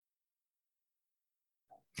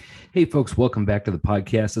Hey, folks, welcome back to the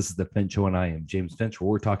podcast. This is the Finch Show, and I am James Finch, where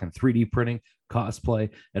we're talking 3D printing, cosplay,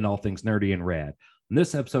 and all things nerdy and rad. In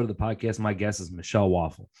this episode of the podcast, my guest is Michelle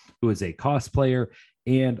Waffle, who is a cosplayer,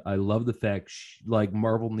 and I love the fact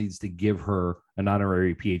Marvel needs to give her an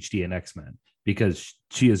honorary PhD in X-Men because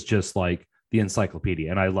she is just like the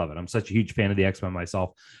encyclopedia, and I love it. I'm such a huge fan of the X-Men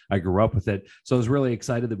myself. I grew up with it, so I was really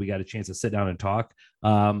excited that we got a chance to sit down and talk.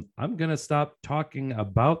 I'm going to stop talking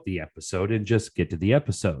about the episode and just get to the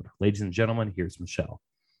episode. Ladies and gentlemen, here's Michelle.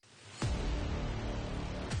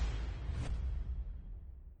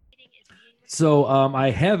 So I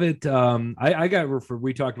have it. I got referred.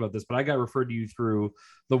 We talked about this, but I got referred to you through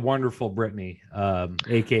the wonderful Brittany,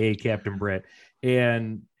 aka Captain Britt.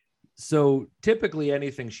 And so typically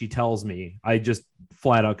anything she tells me, I just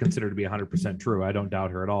flat out consider to be 100% true. I don't doubt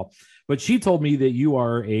her at all. But she told me that you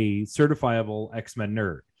are a certifiable X-Men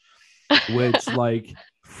nerd, which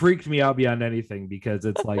freaked me out beyond anything because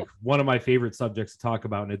it's like one of my favorite subjects to talk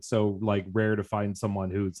about. And it's so rare to find someone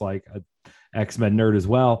who's like a X-Men nerd as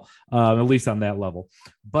well, at least on that level.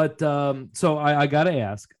 But so I got to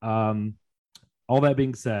ask, all that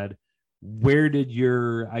being said, where did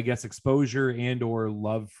your, I guess, exposure and or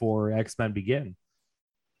love for X-Men begin?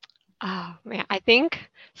 Oh man, I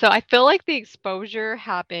think so. I feel like the exposure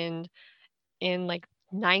happened in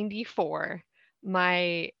 94.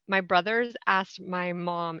 My brothers asked my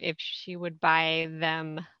mom if she would buy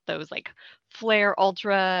them those Flare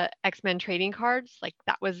Ultra X-Men trading cards.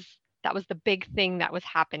 That was the big thing that was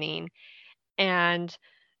happening. And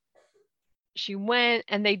she went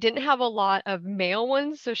and they didn't have a lot of male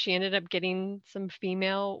ones, so she ended up getting some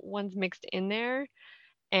female ones mixed in there.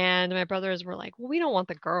 And my brothers were like, "Well, we don't want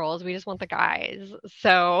the girls, we just want the guys."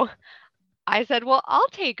 So I said, "Well, I'll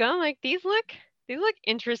take them. Like these look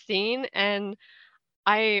interesting." And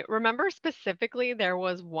I remember specifically there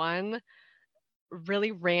was one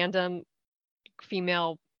really random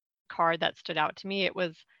female card that stood out to me. It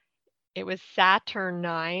was Saturn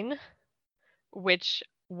 9, which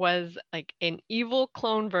was like an evil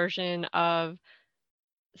clone version of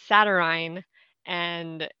Saturnine.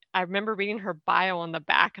 And I remember reading her bio on the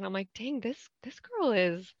back and I'm like, "Dang, this girl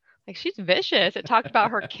is she's vicious." It talked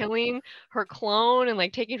about her killing her clone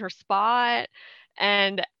and taking her spot.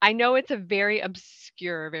 And I know it's a very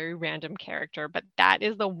obscure, very random character, but that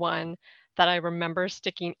is the one that I remember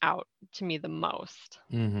sticking out to me the most.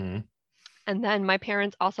 Mm-hmm. And then my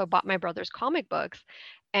parents also bought my brother's comic books,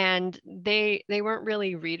 and they weren't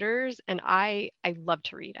really readers, and I love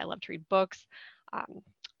to read. I love to read books, um,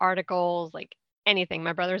 articles, anything.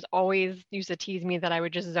 My brothers always used to tease me that I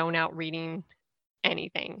would just zone out reading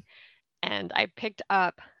anything. And I picked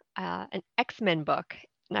up an X-Men book,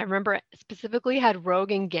 and I remember it specifically had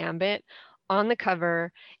Rogue and Gambit on the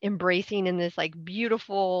cover, embracing in this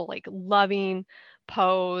beautiful, loving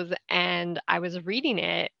pose. And I was reading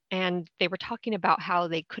it, and they were talking about how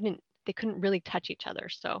they couldn't really touch each other,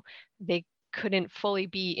 so they couldn't fully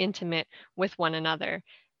be intimate with one another.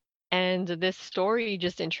 And this story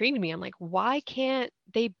just intrigued me. I'm like, why can't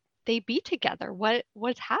they be together?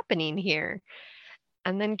 What's happening here?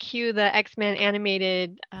 And then cue the X-Men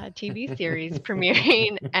animated TV series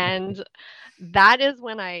premiering, and that is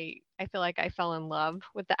when I feel like I fell in love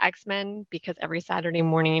with the X-Men, because every Saturday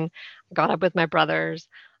morning I got up with my brothers.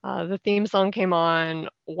 The theme song came on.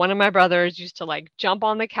 One of my brothers used to jump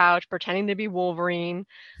on the couch pretending to be Wolverine.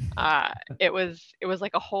 It was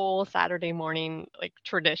like a whole Saturday morning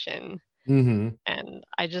tradition, Mm-hmm. and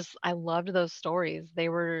I loved those stories. They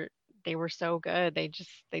were so good. They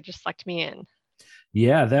just sucked me in.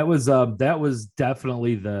 Yeah, that was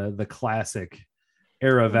definitely the classic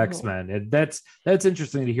era of Mhm. X-Men. And that's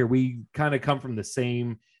interesting to hear. We kind of come from the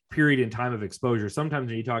same period in time of exposure. Sometimes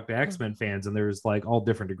when you talk to Mm. X-Men fans, and there's all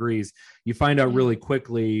different degrees, you find out Yeah. really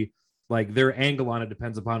quickly their angle on it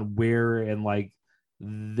depends upon where and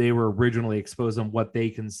they were originally exposed on what they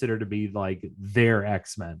consider to be their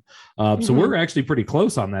X-Men. So Mhm. we're actually pretty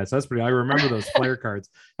close on that. So that's pretty, I remember those flare cards.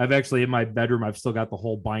 I've actually in my bedroom, I've still got the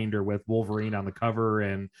whole binder with Wolverine on the cover,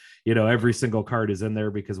 and every single card is in there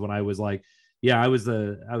because when I was yeah, I was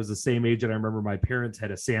the same age, and I remember my parents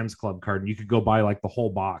had a Sam's Club card, and you could go buy the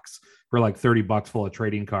whole box for $30 full of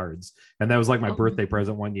trading cards, and that was my Oh, birthday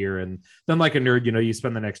present one year. And then like a nerd, you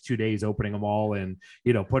spend the next 2 days opening them all and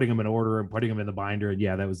putting them in order and putting them in the binder, and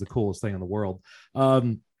yeah, that was the coolest thing in the world.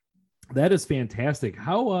 That is fantastic.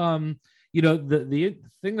 How the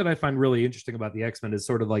thing that I find really interesting about the X-Men is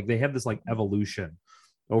sort of they have this evolution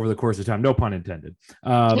over the course of time, no pun intended.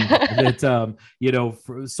 That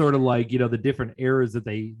sort of the different eras that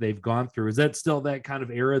they've gone through. Is that still that kind of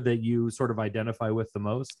era that you sort of identify with the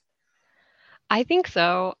most? I think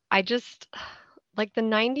so. like the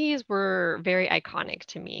 90s were very iconic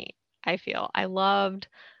to me. I feel I loved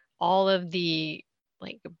all of the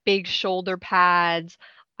like big shoulder pads,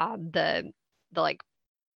 the like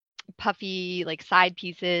puffy like side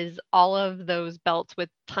pieces, all of those belts with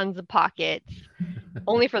tons of pockets.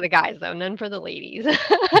 Only for the guys though, none for the ladies.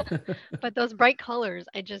 But those bright colors,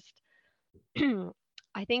 I just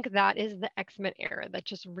I think that is the X-Men era that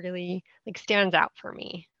just really like stands out for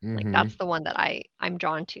me. Like Hmm. that's the one that I'm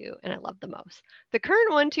drawn to and I love the most. The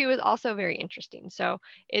current one too is also very interesting. So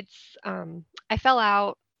it's I fell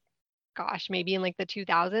out, gosh, maybe in like the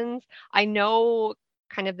 2000s. I know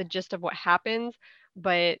kind of the gist of what happens,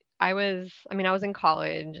 but I was in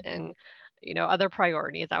college and other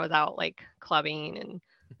priorities. I was out like clubbing and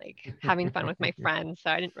like having fun with my friends, so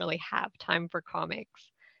I didn't really have time for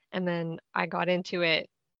comics. And then I got into it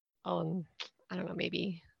I don't know,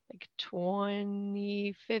 maybe like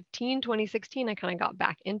 2015, 2016 I kind of got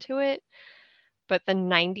back into it, but the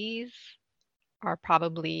 90s are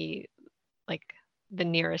probably like the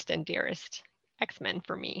nearest and dearest X-Men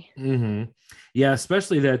for me. Hmm. Yeah,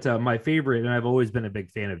 especially that my favorite, and I've always been a big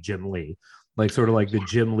fan of Jim Lee, like sort of like the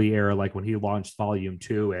Jim Lee era, like when he launched Volume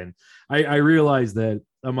Two, and I realized that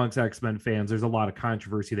amongst X-Men fans, there's a lot of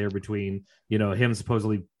controversy there between him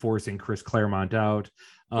supposedly forcing Chris Claremont out,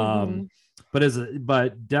 um, Mhm.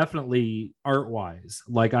 but definitely art wise,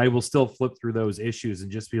 like I will still flip through those issues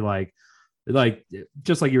and just be like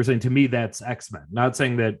just like you were saying, to me that's X-Men. Not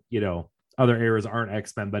saying that other eras aren't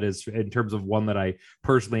X-Men, but as in terms of one that I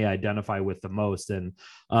personally identify with the most. And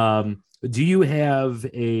do you have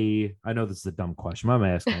a, I know this is a dumb question, but I'm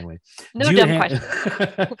asking anyway, No do you dumb question.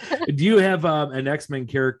 have do you have an X-Men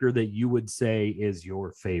character that you would say is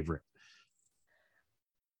your favorite?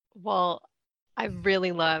 Well, I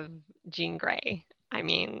really love Jean Grey. I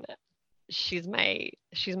mean, she's my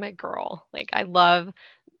girl. Like I love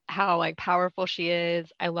how like powerful she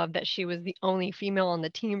is. I love that she was the only female on the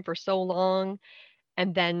team for so long.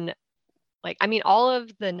 And then like I mean all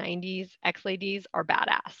of the 90s X ladies are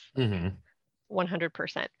badass. Like Mm-hmm.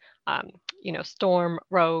 100%. Um, Storm,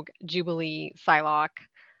 Rogue, Jubilee, Psylocke,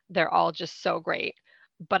 they're all just so great.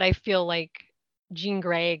 But I feel like Jean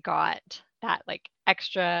Grey got that like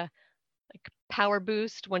extra like power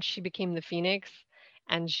boost once she became the Phoenix,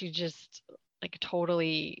 and she just like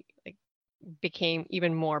totally like became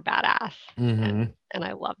even more badass, Mm-hmm. and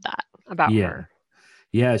I love that about Yeah. her.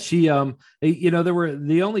 Yeah, she there were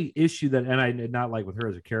the only issue that, and I did not like with her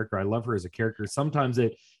as a character. I love her as a character. Sometimes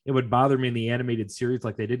it would bother me in the animated series,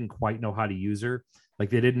 like they didn't quite know how to use her. Like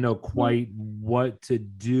they didn't know Mhm. quite what to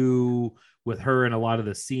do with her in a lot of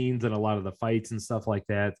the scenes and a lot of the fights and stuff like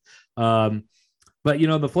that. Um, but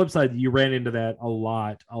on the flip side, you ran into that a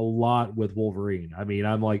lot with Wolverine. I mean,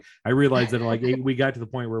 I'm like, I realized that like we got to the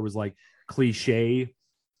point where it was like cliche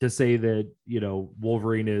to say that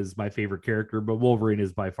Wolverine is my favorite character, but Wolverine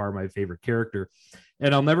is by far my favorite character.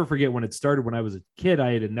 And I'll never forget when it started. When I was a kid,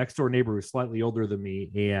 I had a next door neighbor who was slightly older than me,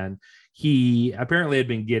 and he apparently had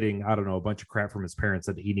been getting, I don't know, a bunch of crap from his parents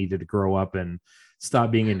that he needed to grow up and stop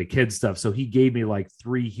being into kid stuff. So he gave me like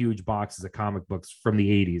 3 huge boxes of comic books from the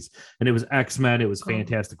 80s, and it was X-Men, it was Um,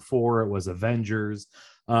 Fantastic Four, it was Avengers.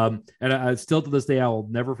 And I still to this day, I'll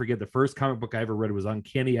never forget the first comic book I ever read was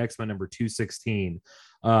Uncanny X-Men number 216.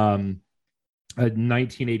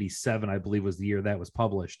 1987, I believe, was the year that was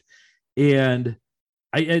published. And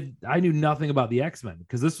I knew nothing about the X-Men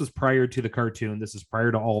because this was prior to the cartoon. This is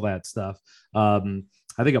prior to all that stuff.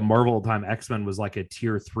 I think at Marvel time, X-Men was like a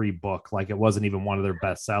tier 3 book. Like it wasn't even one of their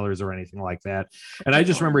best sellers or anything like that. And I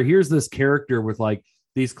just oh, remember here's this character with like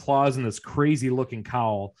these claws and this crazy looking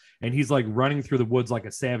cowl, and he's like running through the woods like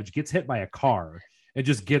a savage, gets hit by a car, and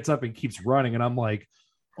just gets up and keeps running. And I'm like,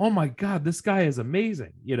 oh my God, this guy is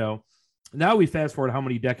amazing. Now we fast forward how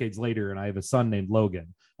many decades later, and I have a son named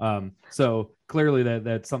Logan. So clearly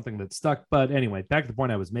that's something that stuck. But anyway, back to the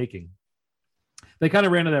point I was making. They kind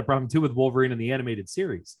of ran into that problem too with Wolverine in the animated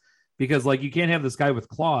series because like you can't have this guy with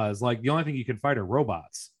claws. Like the only thing you can fight are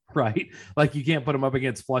robots, right? Like you can't put him up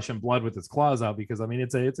against flesh and blood with his claws out because I mean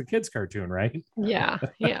it's a kids cartoon, right? yeah,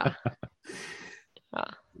 yeah.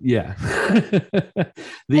 Yeah. I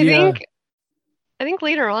the think I think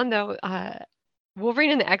later on though,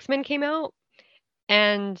 Wolverine and the X-Men came out,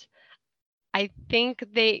 and I think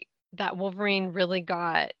that Wolverine really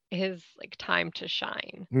got his like time to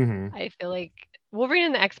shine. mhm. I feel like Wolverine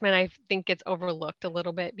and the X-Men I think gets overlooked a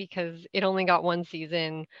little bit because it only got one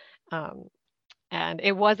season, um, and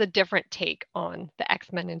it was a different take on the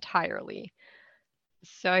X-Men entirely.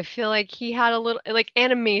 So I feel like he had a little like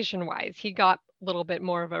animation wise, he got a little bit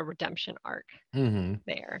more of a redemption arc Mhm.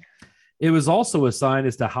 there. it was also a sign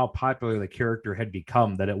as to how popular the character had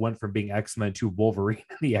become, that it went from being X-Men to Wolverine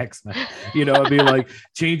and the X-Men. It'd be like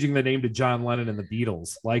changing the name to John Lennon and the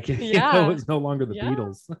Beatles. Like, Yeah. it's no longer the Yeah.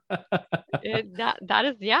 Beatles. That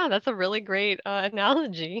is, yeah, that's a really great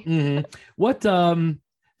analogy. Mm-hmm. What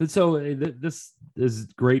so this is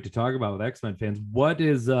great to talk about with X-Men fans. What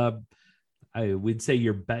is I would say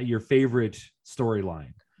your favorite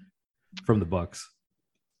storyline from the books?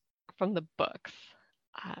 From the books.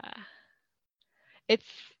 Uh, it's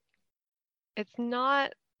it's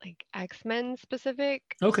not like X-Men specific.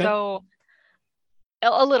 Okay. So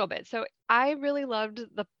a little bit. So I really loved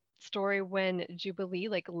the story when Jubilee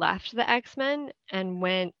like left the X-Men and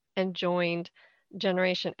went and joined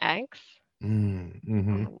Generation X.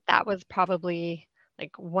 Mm-hmm. That was probably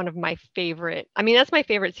like one of my favorite. I mean, that's my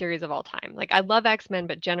favorite series of all time. Like I love X-Men,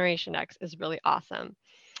 but Generation X is really awesome.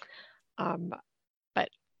 Um, but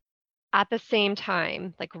at the same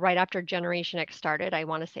time, like right after Generation X started, I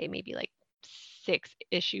want to say maybe like 6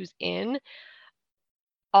 issues in,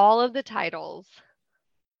 all of the titles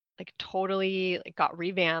like totally like got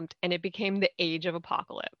revamped and it became the Age of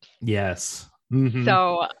Apocalypse. Yes. Mm-hmm.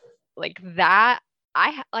 So like that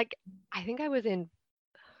like I think I was in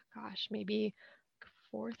gosh, maybe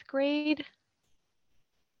 4th grade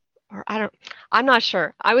or I'm not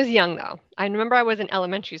sure. I was young though. I remember I was in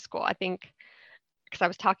elementary school. I think because I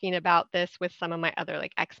was talking about this with some of my other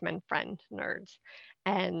like X-Men friend nerds.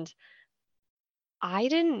 And I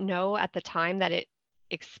didn't know at the time that it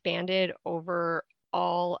expanded over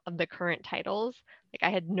all of the current titles. Like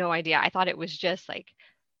I had no idea. I thought it was just like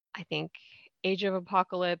I think Age of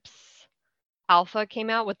Apocalypse Alpha came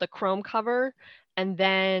out with the chrome cover, and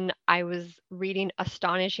then I was reading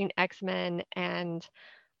Astonishing X-Men and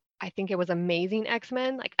I think it was Amazing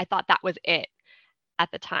X-Men. Like I thought that was it at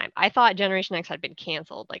the time. I thought Generation X had been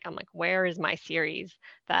canceled. Like I'm like, where is my series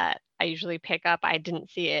that I usually pick up? I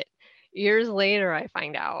didn't see it. Years later I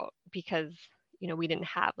find out because we didn't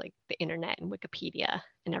have like the internet and Wikipedia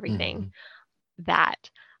and everything, Mm-hmm. that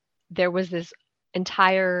there was this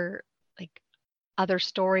entire like other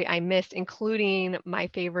story I missed, including my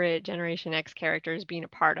favorite Generation X characters being a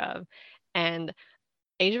part of. And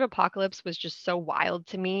Age of Apocalypse was just so wild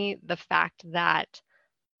to me. The fact that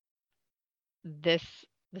this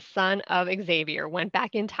the son of Xavier went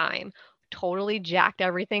back in time, totally jacked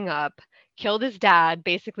everything up, killed his dad,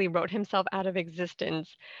 basically wrote himself out of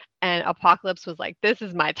existence, and Apocalypse was like, "This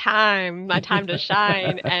is my time to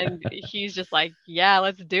shine," and he's just like, "Yeah,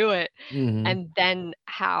 let's do it." Mm-hmm. And then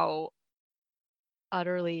how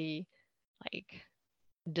utterly like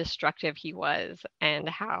destructive he was and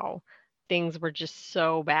how things were just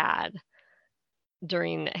so bad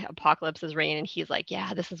during Apocalypse's reign, and he's like,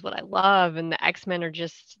 "Yeah, this is what I love." And the X-Men are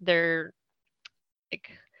just they're like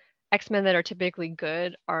X-Men that are typically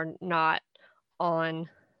good are not on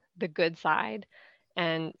the good side,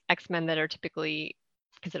 and X-Men that are typically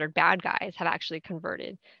considered bad guys have actually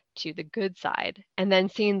converted to the good side. And then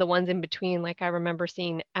seeing the ones in between, like I remember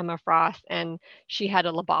seeing Emma Frost, and she had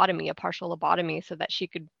a partial lobotomy, so that she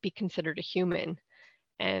could be considered a human.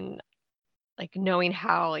 And like knowing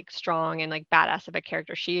how like strong and like badass of a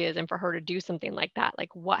character she is, and for her to do something like that,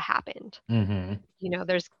 like what happened? Mm-hmm.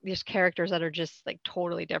 There's characters that are just like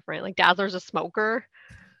totally different. Like Dazzler's a smoker.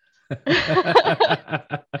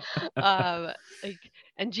 um like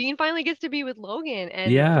and Jean finally gets to be with Logan, and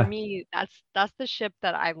for Yeah. me that's the ship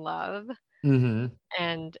that I love. Mm-hmm.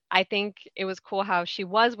 And I think it was cool how she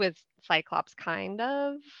was with Cyclops kind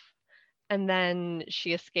of, and then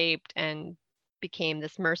she escaped and became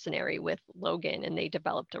this mercenary with Logan, and they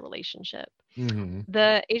developed a relationship. Mm-hmm.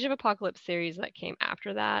 The Age of Apocalypse series that came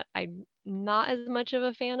after that, I'm not as much of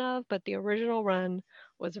a fan of, but the original run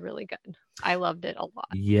was really good. I loved it a lot.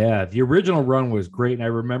 Yeah, the original run was great, and I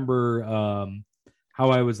remember how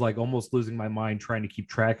I was like almost losing my mind trying to keep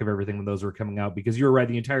track of everything when those were coming out, because you were right,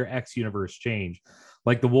 the entire X universe changed.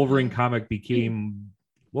 Like the Wolverine comic became,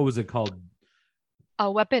 what was it called?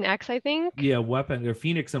 Weapon X, I think. Yeah, Weapon or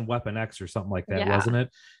Phoenix and Weapon X or something like that, Yeah. wasn't it?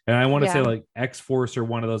 And I want to say Yeah. like X Force or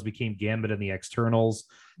one of those became Gambit and the Externals.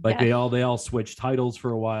 Like Yes. they all switched titles for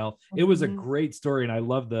a while. It was a Mhm. great story, and I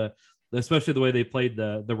love especially the way they played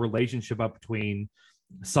the relationship up between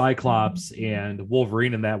Cyclops and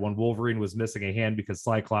Wolverine. In that one, Wolverine was missing a hand because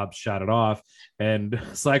Cyclops shot it off, and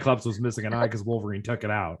Cyclops was missing an eye because Wolverine took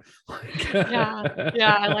it out. Yeah.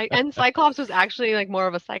 Yeah, and Cyclops was actually like more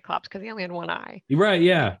of a Cyclops because he only had one eye. Right,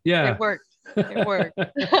 yeah, It yeah. worked. It worked.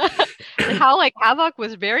 And how like Havoc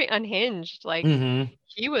was very unhinged. Like Mm-hmm.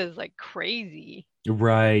 he was like crazy.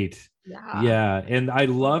 Right. Yeah. Yeah. And I Oh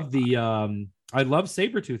my love God. I love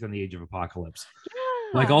Sabretooth in the Age of Apocalypse.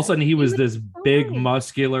 Like all of a sudden he he was was this so big nice.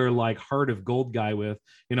 muscular like heart of gold guy with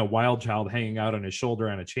wild child hanging out on his shoulder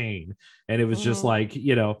on a chain, and it was just Mhm. like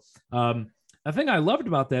a thing I loved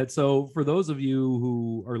about that. So for those of you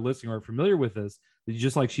who are listening or are familiar with this,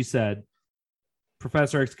 just like she said,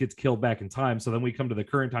 Professor X gets killed back in time. So then we come to the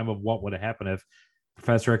current time of what would have happened if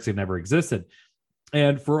Professor X had never existed.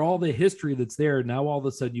 And for all the history that's there, now all of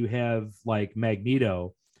a sudden you have like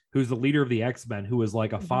Magneto, who's the leader of the X-Men, who is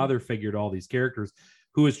like a Mhm. father figure to all these characters,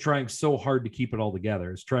 who is trying so hard to keep it all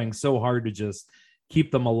together. Is trying so hard to just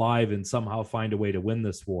keep them alive and somehow find a way to win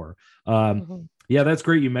this war. Mhm. Yeah, that's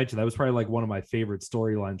great. You mentioned that was probably like one of my favorite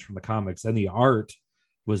storylines from the comics, and the art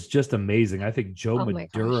was just amazing. I think Joe Oh my gosh,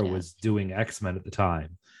 Madura yes. was doing X-Men at the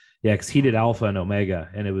time. Yeah, because he did Alpha and Omega,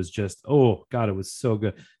 and it was just, oh god, it was so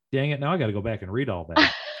good. Dang it! Now I got to go back and read all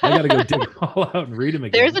that. I got to go dig them all out and read them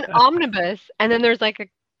There's again. an omnibus, and then there's like a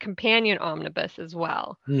companion omnibus as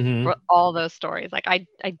well for Mm-hmm. all those stories. Like I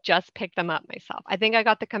just picked them up myself. I think I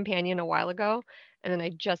got the companion a while ago, and then I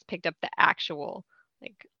just picked up the actual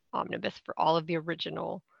like omnibus for all of the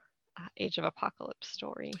original Age of Apocalypse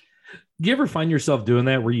story. Do you ever find yourself doing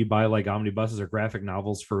that where you buy like omnibuses or graphic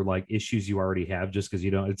novels for like issues you already have just because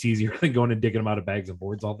it's easier than going and digging them out of bags and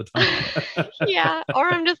boards all the time? Yeah, or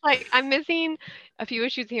I'm just like I'm missing a few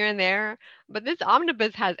issues here and there, but this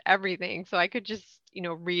omnibus has everything, so I could just,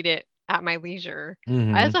 read it at my leisure. I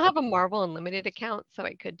Mm-hmm. also have a Marvel Unlimited account, so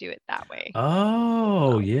I could do it that way as Oh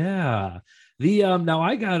well. yeah. The now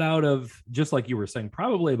I got out of, just like you were saying,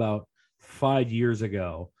 probably about 5 years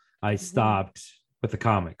ago. I Mhm. stopped with the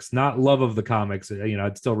comics. Not love of the comics.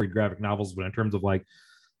 I'd still read graphic novels, but in terms of like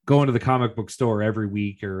going to the comic book store every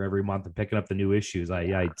week or every month and picking up the new issues, I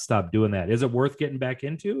Yeah. stopped doing that. Is it worth getting back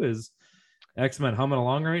into? Is X-Men humming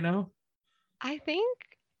along right now? I think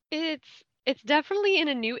it's definitely in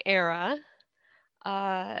a new era.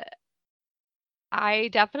 Uh, I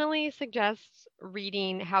definitely suggest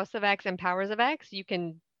reading House of X and Powers of X. You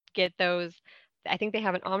can get those. I think they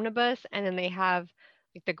have an omnibus, and then they have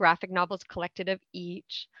like the graphic novels collected of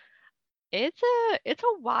each. It's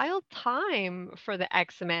a wild time for the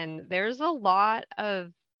X-Men. There's a lot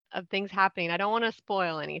of things happening. I don't want to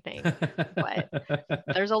spoil anything, but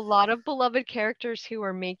there's a lot of beloved characters who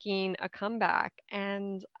are making a comeback,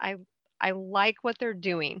 and I like what they're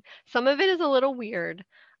doing. Some of it is a little weird,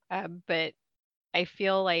 but I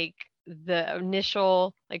feel like the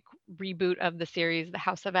initial like reboot of the series, the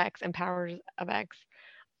House of X and Powers of X,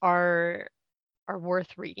 are are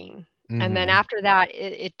worth reading. And then Mm-hmm. after that,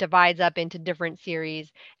 it divides up into different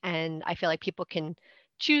series, and I feel like people can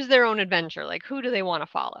choose their own adventure. Like, who do they want to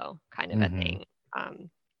follow, kind of a Mm-hmm. thing. Um,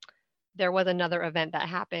 there was another event that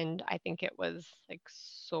happened. I think it was like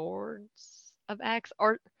Swords of X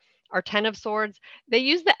or Ten of Swords. They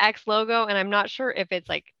use the X logo, and I'm not sure if it's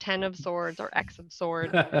like Ten of Swords or X of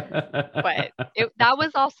Swords, but that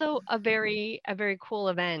was also a very cool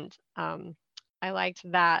event. I liked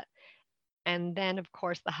that. And then, of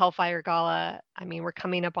course, the Hellfire Gala. I mean, we're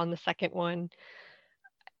coming up on the second one.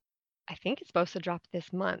 I think it's supposed to drop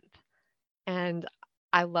this month. And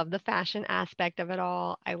I love the fashion aspect of it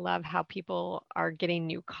all. I love how people are getting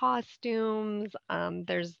new costumes.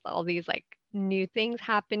 There's all these like new things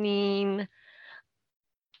happening.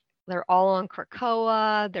 They're all on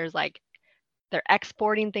Krakoa. They're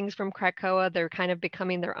exporting things from Krakoa. They're kind of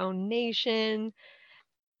becoming their own nation.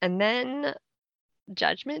 And then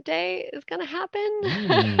Judgment Day is going to happen.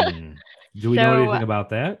 Mm. Do we know so anything about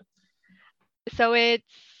that? So it's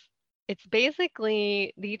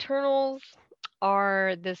basically the Eternals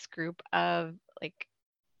are this group of like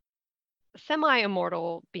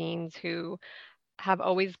semi-immortal beings who have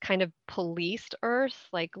always kind of policed Earth,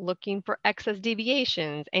 like looking for excess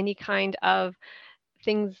deviations, any kind of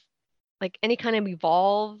things, like any kind of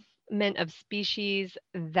evolvement of species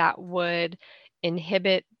that would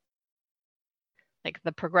inhibit like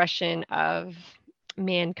the progression of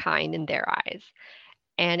mankind in their eyes.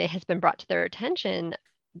 And it has been brought to their attention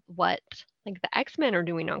what like the X-Men are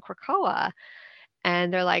doing on Krakoa.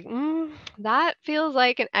 And they're like, that feels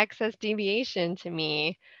like an excess deviation to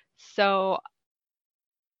me. So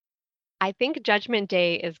I think Judgment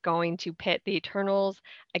Day is going to pit the Eternals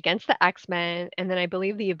against the X-Men. And then I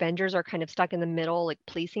believe the Avengers are kind of stuck in the middle, like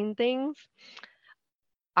policing things.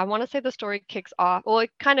 I want to say the story kicks off. Well,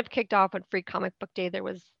 it kind of kicked off at Free Comic Book Day. There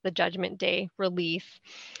was the Judgment Day release.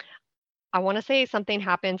 I want to say something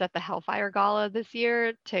happens at the Hellfire Gala this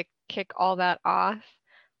year to kick all that off.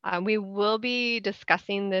 We will be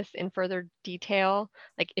discussing this in further detail,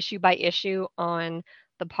 like issue by issue, on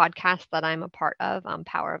the podcast that I'm a part of,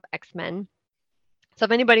 Power of X-Men. So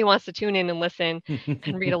if anybody wants to tune in and listen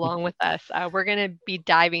and read along with us, we're going to be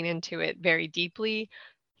diving into it very deeply.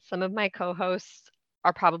 Some of my co-hosts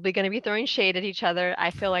are probably going to be throwing shade at each other. I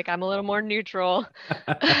feel like I'm a little more neutral.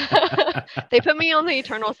 They put me on the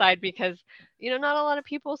Eternal side because, not a lot of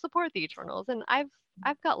people support the Eternals, and I've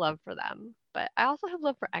got love for them, but I also have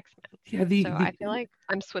love for X-Men. Yeah, So I feel like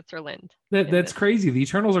I'm Switzerland. that's crazy. The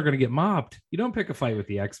Eternals are going to get mopped. You don't pick a fight with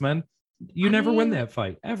the X-Men. You I never win mean, that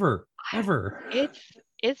fight ever, ever.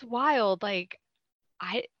 it's wild. Like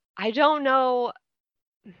I I don't know.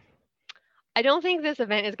 I don't think this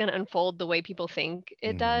event is going to unfold the way people think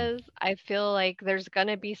it Mhm. does. I feel like there's going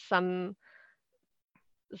to be some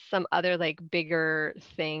other like bigger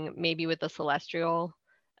thing maybe with the Celestial,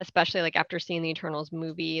 especially like after seeing the Eternals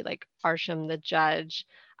movie, like Arsham the judge.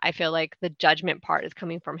 I feel like the judgment part is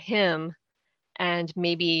coming from him, and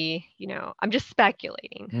maybe, I'm just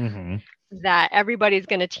speculating Mhm. that everybody's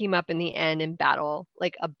going to team up in the end and battle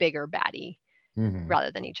like a bigger baddie Mhm. rather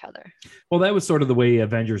than each other. Well, that was sort of the way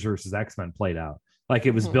Avengers versus X-Men played out. Like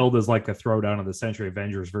it was Hmm. billed as like the throwdown of the century,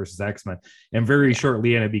 Avengers versus X-Men, and very Yeah.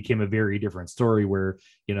 shortly, and it became a very different story where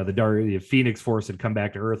the Phoenix Force had come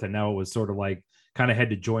back to Earth, and now it was sort of like kind of had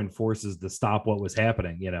to join forces to stop what was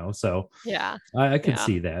happening. So Yeah. I could Yeah.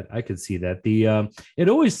 see that. I could see that. It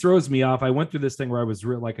always throws me off. I went through this thing where I was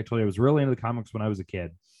like I told you, I was really into the comics when I was a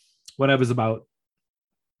kid. When I was about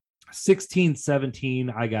 16, 17,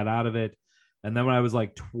 I got out of it. And then when I was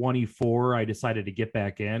like 24, I decided to get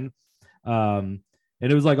back in. Um,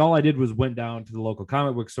 and it was like all I did was went down to the local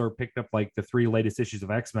comic book store, picked up like the 3 latest issues of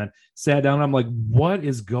X-Men, sat down. I'm like, what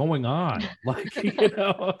is going on? Like,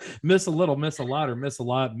 miss a little, miss a lot, or miss a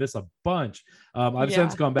lot, miss a bunch. I've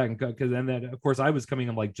since Yeah. gone back and because, and then of course I was coming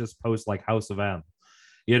in like just post like House of M,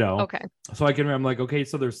 you know. Okay. So I can, I'm like, okay,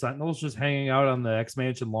 so there's Sentinels just hanging out on the X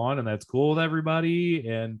Mansion lawn, and that's cool with everybody.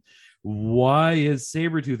 And why is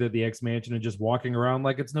Sabretooth at the X Mansion and just walking around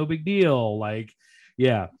like it's no big deal? Like,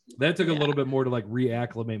 yeah, that took a Yeah. little bit more to like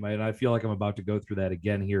reacclimate my, and I feel like I'm about to go through that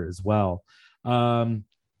again here as well. Um,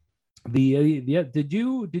 yeah, did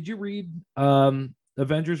you read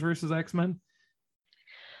Avengers versus X-Men?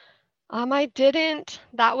 I didn't.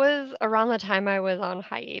 That was around the time I was on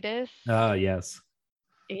hiatus. Yes.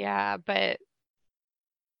 Yeah, but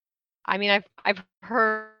I mean, I've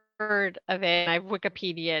heard of it, and I've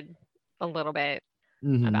Wikipedia'd a little bit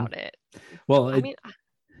Mm-hmm. about it. Well, I mean,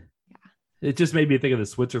 it just made me think of the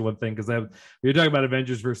Switzerland thing because we were talking about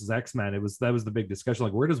Avengers versus X-Men. That was the big discussion.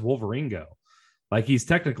 Like, where does Wolverine go? Like, he's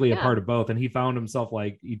technically a yeah, part of both, and he found himself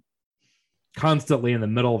like constantly in the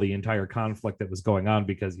middle of the entire conflict that was going on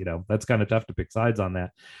because that's kind of tough to pick sides on that.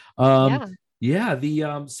 Um, yeah.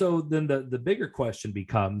 yeah. So then the bigger question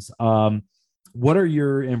becomes, what are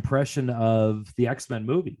your impression of the X-Men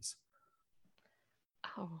movies?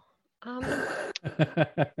 Oh, um,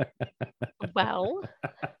 well,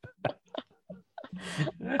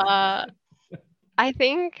 uh, I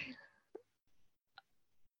think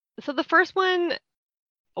so. The first one,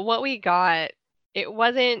 what we got, it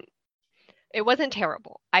wasn't it wasn't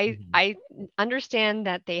terrible. I understand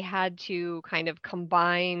that they had to kind of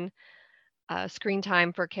combine screen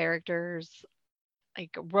time for characters.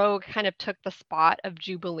 Like Rogue kind of took the spot of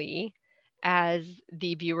Jubilee as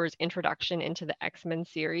the viewer's introduction into the X-Men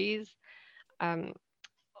series. Um,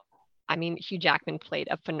 I mean, Hugh Jackman played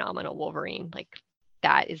a phenomenal Wolverine. Like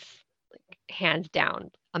that is like hands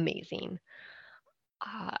down amazing.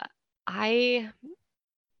 Uh, I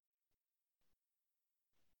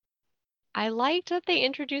I liked that they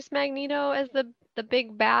introduced Magneto as the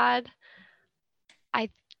big bad. I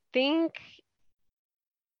think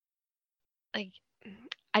like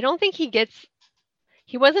I don't think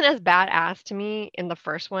he wasn't as badass to me in the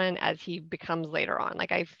first one as he becomes later on.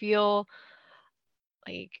 Like I feel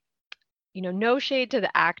like no shade to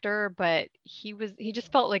the actor, but he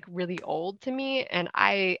just felt like really old to me, and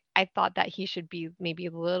I thought that he should be maybe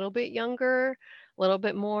a little bit younger, a little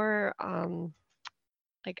bit more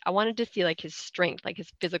like I wanted to see like his strength, like his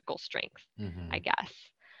physical strength, I Mm-hmm. guess.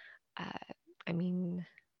 Uh, I mean,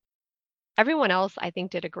 everyone else I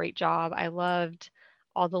think did a great job. I loved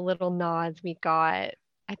all the little nods we got.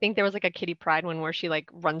 I think there was like a Kitty Pryde one where she like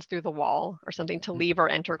runs through the wall or something to leave or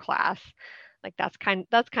enter class. Like that's kind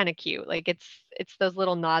of cute. Like it's those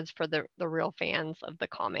little nods for the real fans of the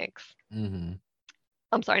comics. Mm-hmm.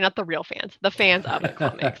 I'm sorry, not the real fans, the fans of the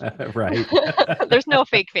comics. Right. There's no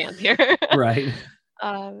fake fans here. Right.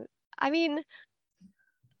 um, I mean,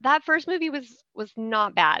 that first movie was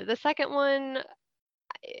not bad. The second one,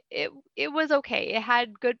 it was okay. It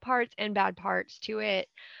had good parts and bad parts to it.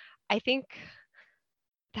 I think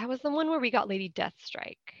that was the one where we got Lady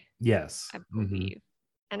Deathstrike, Yes. I Mm-hmm. believe.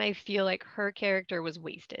 and I feel like her character was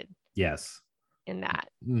wasted Yes. in that.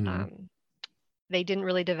 Mm-hmm. They didn't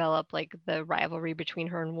really develop like the rivalry between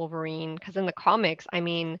her and Wolverine, because in the comics, I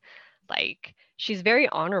mean, like she's very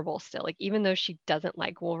honorable still. Like even though she doesn't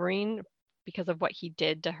like Wolverine because of what he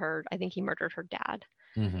did to her, I think he murdered her dad.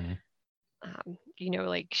 Mm-hmm.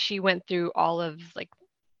 Like she went through all of like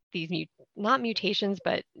these not mutations,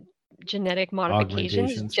 but genetic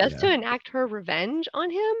modifications Augmentations. just Yeah. to enact her revenge on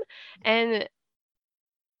him. And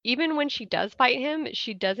even when she does fight him,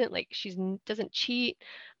 she doesn't like doesn't cheat.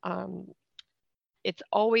 Um, it's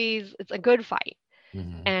a good fight.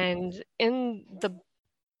 Mm-hmm. And in the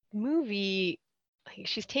movie, like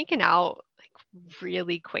she's taken out like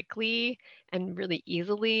really quickly and really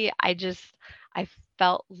easily. I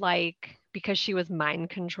felt like because she was mind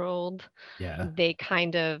controlled, Yeah. they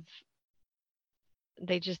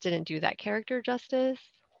just didn't do that character justice.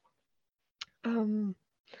 Um,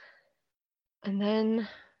 and then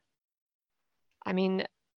I mean,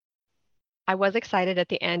 I was excited at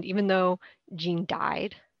the end, even though Jean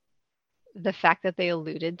died. The fact that they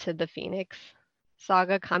alluded to the Phoenix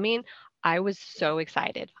saga coming, I was so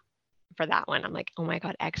excited for that one. I'm like, oh my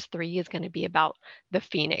God, X3 is going to be about the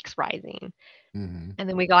Phoenix rising. Mm-hmm. And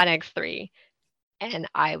then we got X3, and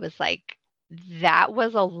I was like, that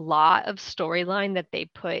was a lot of storyline that they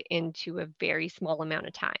put into a very small amount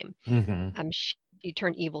of time. Mm-hmm. She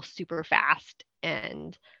turned evil super fast,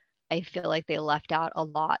 and I feel like they left out a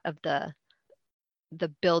lot of the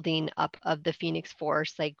building up of the Phoenix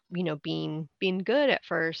Force, like being good at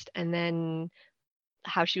first, and then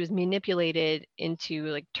how she was manipulated into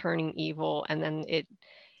like turning evil, and then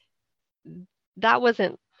that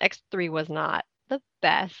wasn't X3 was not the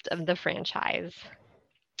best of the franchise.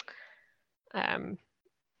 Um,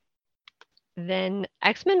 then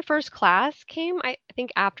X-Men First Class came, I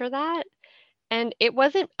think, after that, and it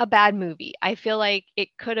wasn't a bad movie. I feel like it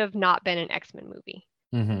could have not been an X-Men movie,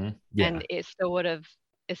 Mm-hmm. Yeah. and it still would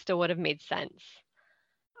have made sense.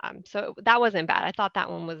 So that wasn't bad. I thought that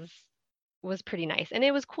one was pretty nice, and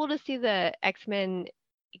it was cool to see the X-Men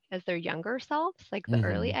as their younger selves, like the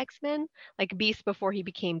early Mm-hmm. X-Men, like Beast before he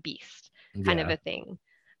became Beast, kind of Yeah. a thing.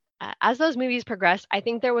 As those movies progressed, I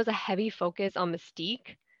think there was a heavy focus on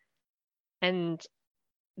Mystique, and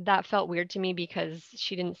that felt weird to me because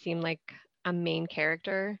she didn't seem like a main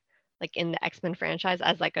character, like in the X-Men franchise,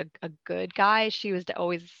 as like a good guy. She was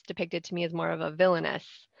always depicted to me as more of a villainess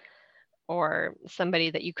or somebody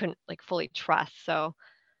that you couldn't like fully trust. So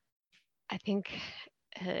I think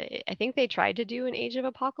I think they tried to do an Age of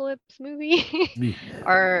Apocalypse movie,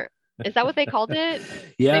 or is that what they called it? Did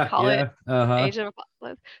they Yeah. call it Yeah. Uh-huh. Age of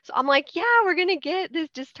Apocalypse? So I'm like, yeah, we're gonna get this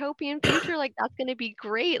dystopian future. Like that's gonna be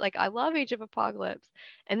great. Like I love Age of Apocalypse,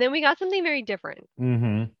 and then we got something very different.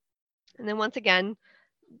 Mm-hmm. And then once again,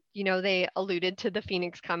 they alluded to the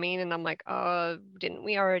Phoenix coming, and I'm like, didn't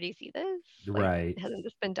we already see this? Like, Right. hasn't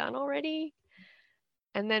this been done already?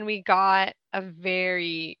 And then we got a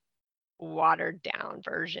very watered down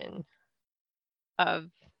version of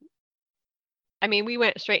I mean, we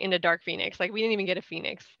went straight into Dark Phoenix. Like we didn't even get a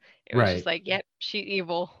Phoenix. It was just Right. like, yep, she's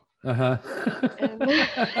evil. Uh-huh.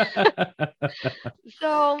 And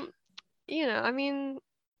so, I mean,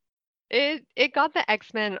 it got the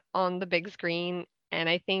X-Men on the big screen, and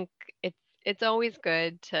I think it's always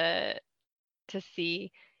good to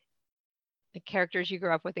see the characters you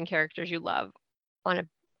grew up with and characters you love on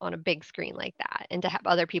a big screen like that, and to have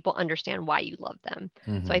other people understand why you love them.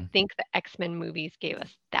 So I Mm-hmm. think the X-Men movies gave us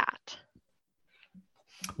that.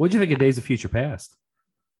 What'd you think of Yeah. Days of Future Past?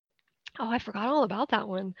 Oh, I forgot all about that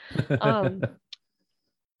one. Um,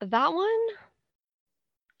 that one,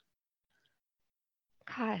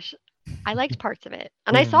 gosh, I liked parts of it,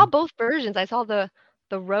 and I saw Mhm. both versions. I saw the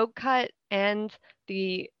rogue cut and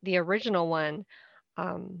the original one,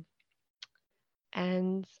 um,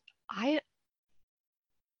 and I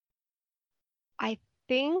I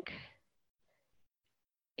think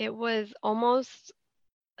it was almost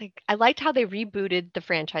like I liked how they rebooted the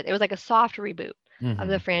franchise. It was like a soft reboot of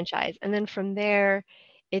the Mhm. franchise, and then from there,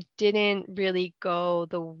 it didn't really go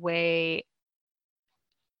the way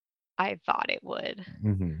I thought it would.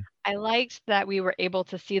 Mhm. I liked that we were able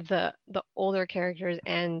to see the older characters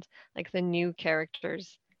and like the new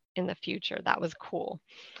characters in the future. That was cool.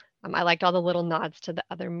 I liked all the little nods to the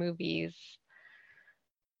other movies.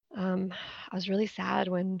 I was really sad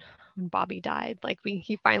when Bobby died. Like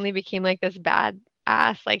he finally became like this bad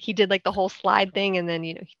ass. Like he did like the whole slide thing, and then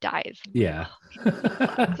he dies. I'm like, Yeah.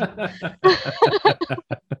 so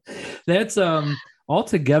That's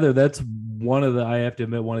altogether that's one of the I have to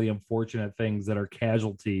admit one of the unfortunate things that are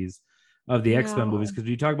casualties of the X-Men yeah. movies, because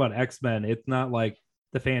when you talk about X-Men, it's not like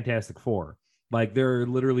the Fantastic Four. Like there are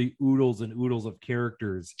literally oodles and oodles of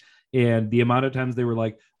characters, and the amount of times they were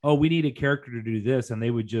like, "Oh, we need a character to do this," and they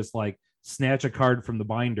would just like snatch a card from the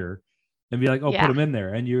binder and be like, "Oh, put Yeah. them in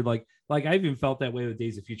there." And you're like I even felt that way with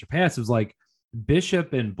Days of Future Past. It was like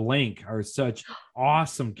Bishop and Blank are such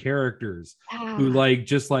awesome characters who Yeah. like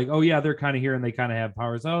just like, oh yeah, they're kind of here and they kind of have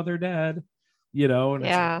powers. Oh, they're dead, you know, and it's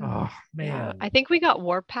like, Yeah. oh Yeah. man, I think we got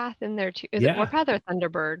Warpath in there too. Is it yeah. Warpath or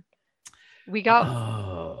Thunderbird? We got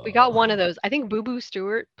one Oh, of those. I think Boo Boo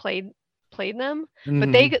Stewart played them, but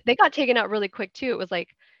mm-hmm, they got taken out really quick too.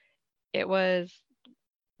 It was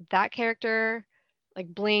that character, like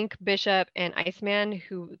Blink, Bishop, and Iceman,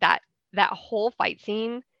 who that whole fight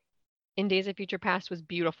scene in Days of Future Past was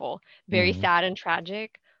beautiful. Very mm-hmm, sad and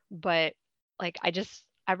tragic, but like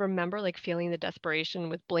I remember like feeling the desperation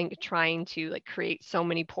with Blink trying to like create so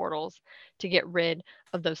many portals to get rid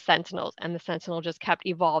of those sentinels, and the sentinel just kept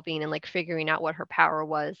evolving and like figuring out what her power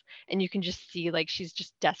was, and you can just see like she's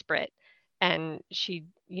just desperate, and she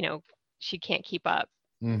can't keep up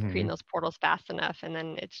mm-hmm. creating those portals fast enough, and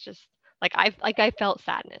then it's just I felt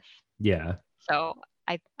sadness. Yeah. So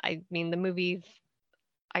I mean the movies,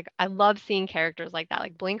 I love seeing characters like that,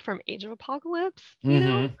 like Blink from Age of Apocalypse,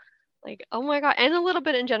 Mm-hmm. like oh my god, and a little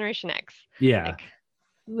bit in Generation X, Yeah. like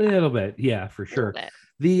yeah, Little bit. Yeah, for a little sure. bit.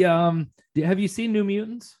 The have you seen New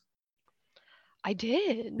Mutants? I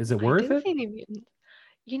did, Is it I worth did it? see New Mutants.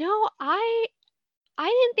 I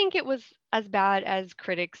didn't think it was as bad as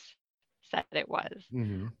critics said it was.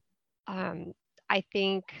 Mm-hmm. Um, I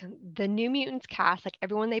think the New Mutants cast, like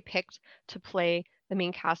everyone they picked to play the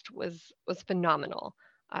main cast, was phenomenal.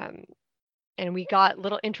 Um, and we got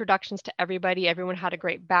little introductions to everybody. Everyone had a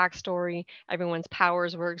great backstory. Everyone's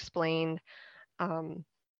powers were explained. Um,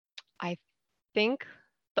 I think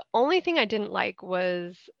the only thing I didn't like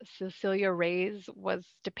was Cecilia Reyes was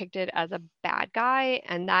depicted as a bad guy,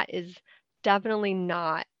 and that is definitely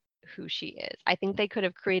not who she is. I think they could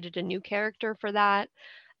have created a new character for that.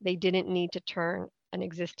 They didn't need to turn an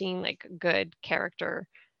existing like good character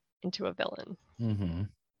into a villain. Mm-hmm.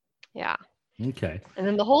 Yeah. Okay. And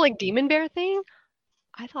then the whole like demon bear thing,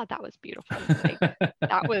 I thought that was beautiful. Like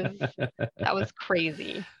that was that was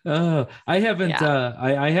crazy. I haven't Yeah.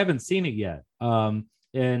 I haven't seen it yet.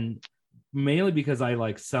 And mainly because I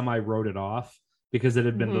like semi wrote it off because it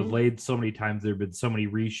had been Mhm. delayed so many times. There have been so many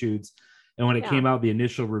reshoots. And when it Yeah. came out, the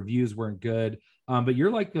initial reviews weren't good. But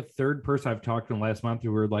you're like the third person I've talked to in the last month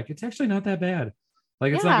who were like, it's actually not that bad.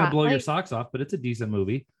 Like it's not gonna Yeah. blow your Like socks off, but it's a decent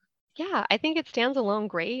movie. yeah, I think it stands alone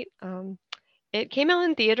great. It came out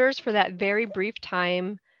in theaters for that very brief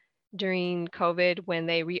time during COVID when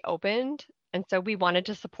they reopened, and so we wanted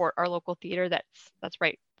to support our local theater that's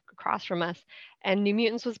right across from us. And New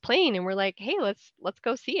Mutants was playing, and we're like, "Hey, let's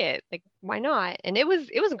go see it. Like, why not?" And it was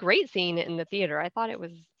great seeing it in the theater. I thought it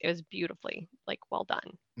was beautifully like well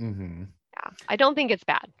done. Mm-hmm. Yeah, I don't think it's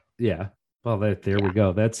bad. Yeah. Well, there we Yeah.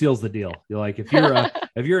 go. That seals the deal. You're like, if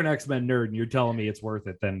you're an X-Men nerd and you're telling me it's worth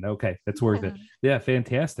it, then okay, it's worth it. Yeah. Yeah,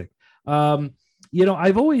 fantastic.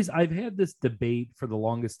 I've had this debate for the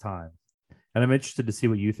longest time, and I'm interested to see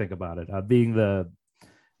what you think about it. Being the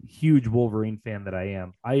huge Wolverine fan that I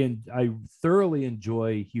am, I thoroughly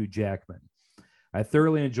enjoy Hugh Jackman. I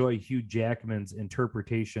thoroughly enjoy Hugh Jackman's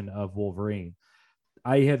interpretation of Wolverine.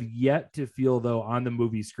 I have yet to feel though on the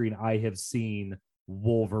movie screen I have seen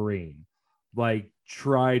Wolverine like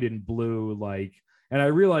tried and blue like, and I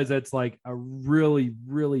realize that's like a really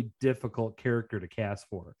really difficult character to cast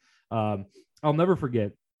for. Um, I'll never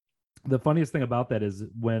forget the funniest thing about that is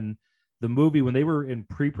when they were in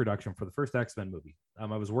pre-production for the first X-Men movie. I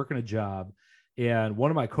was working a job, and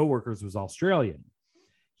one of my coworkers was Australian.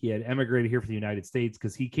 He had emigrated here for the United States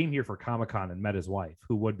because he came here for Comic-Con and met his wife,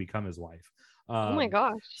 who would become his wife. Oh my Um,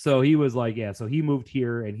 gosh. so he was like, yeah, so he moved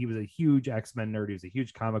here and he was a huge X-Men nerd. He was a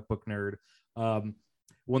huge comic book nerd. Um,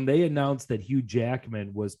 when they announced that Hugh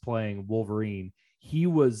Jackman was playing Wolverine, he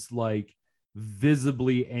was like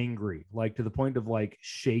visibly angry, like to the point of like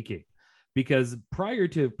shaking. Because prior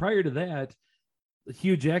to that,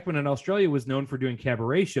 Hugh Jackman in Australia was known for doing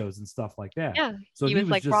cabaret shows and stuff like that. Yeah, So he he was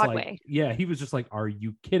was like just like, Broadway. yeah, he was just like, are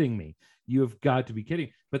you kidding me? You have got to be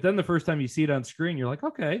kidding. But then the first time you see it on screen, you're like,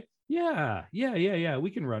 okay, yeah,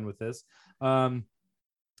 we can run with this. Um,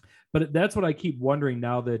 but that's what I keep wondering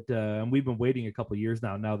now that, and we've been waiting a couple of years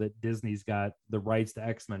now that Disney's got the rights to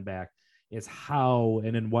X-Men back, is how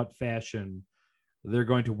and in what fashion they're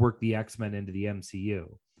going to work the X-Men into the MCU.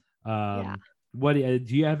 Yeah. What do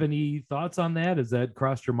you have any thoughts on that? Has that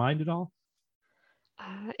crossed your mind at all?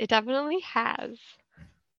 It definitely has.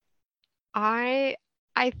 I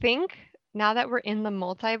I think now that we're in the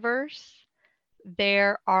multiverse,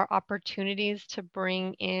 there are opportunities to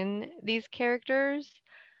bring in these characters.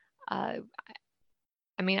 Uh,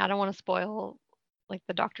 I mean, I don't want to spoil like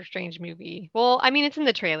the Doctor Strange movie. Well, I mean, it's in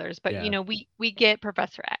the trailers, but Yeah. we get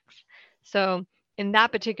Professor X. So in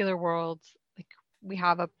that particular world, like we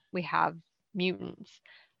have mutants.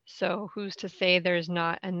 So who's to say there's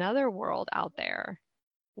not another world out there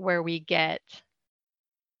where we get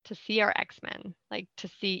to see our X-Men, like to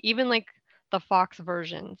see even like the Fox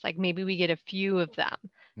versions, like maybe we get a few of them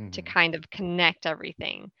to Mm-hmm. kind of connect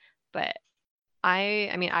everything. But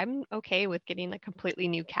I mean, I'm okay with getting a completely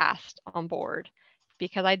new cast on board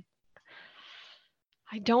because I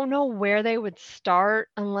don't know where they would start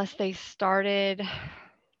unless they started,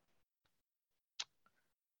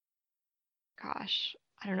 gosh,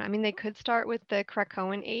 I don't know. I mean, they could start with the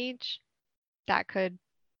Krakoan age. That could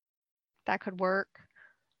that could work.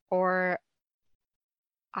 Or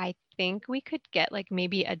I think we could get like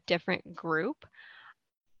maybe a different group,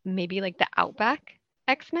 maybe like the Outback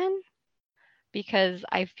X-Men, because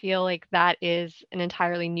I feel like that is an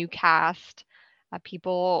entirely new cast.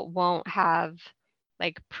 People won't have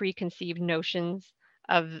like preconceived notions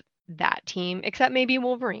of that team, except maybe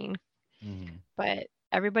Wolverine. Mm-hmm. But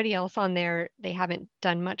everybody else on there, they haven't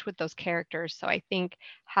done much with those characters. So I think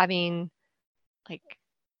having like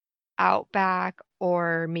Outback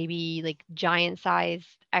or maybe like giant sized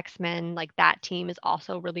X-Men, like that team is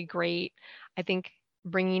also really great. I think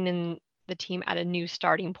bringing in the team at a new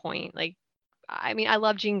starting point, like I mean, I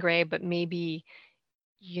love Jean Grey, but maybe,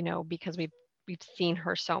 because we've seen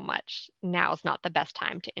her so much, now is not the best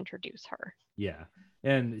time to introduce her. Yeah.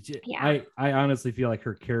 And Yeah. I honestly feel like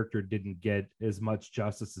her character didn't get as much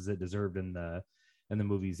justice as it deserved in the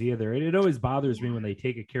movies either. It always bothers me Yeah. when they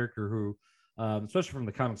take a character who, especially from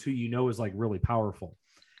the comics, who is like really powerful,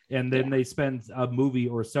 and then Yeah. they spend a movie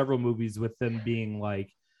or several movies with them being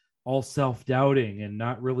like all self-doubting and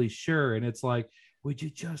not really sure. And it's like, would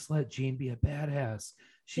you just let Jean be a badass?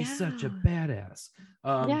 She's such a Yeah. badass.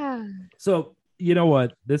 Um, Yeah. so you know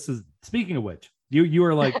what? This is speaking of which, you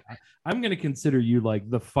are like, I'm going to consider you like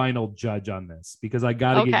the final judge on this because I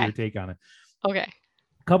got to get your Okay. take on it. Okay.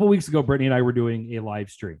 A couple weeks ago, Brittany and I were doing a live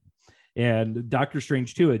stream, and Doctor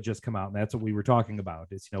Strange 2 had just come out, and that's what we were talking about.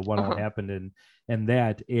 It's what all Uh-huh. happened and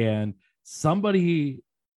that. And somebody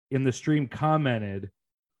in the stream commented,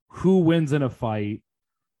 "Who wins in a fight,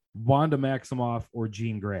 Wanda Maximoff or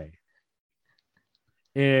Jean Grey?"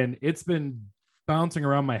 And it's been bouncing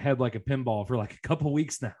around my head like a pinball for like a couple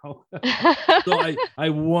weeks now. So I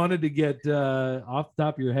wanted to get off the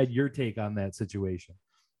top of your head your take on that situation.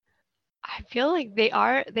 I feel like they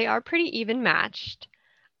are pretty even matched.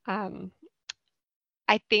 Um,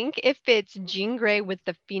 I think if it's Jean Grey with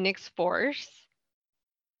the Phoenix Force,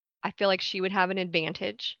 I feel like she would have an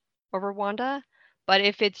advantage over Wanda. But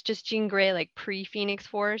if it's just Jean Grey, like pre Phoenix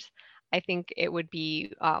Force, I think it would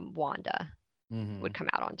be Wanda Mm-hmm. would come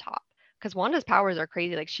out on top. Because Wanda's powers are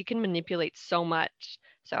crazy. Like she can manipulate so much.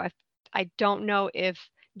 So I don't know if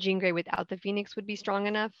Jean Grey without the Phoenix would be strong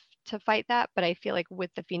enough to fight that. But I feel like with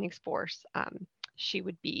the Phoenix Force, she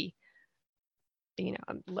would be,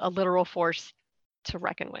 a literal force to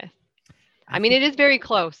reckon with. I I mean, think, it is very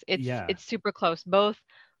close. It's yeah. it's super close. Both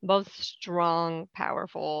strong,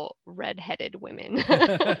 powerful, red-headed women.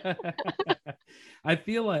 I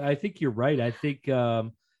feel like I think you're right. I think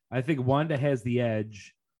Wanda has the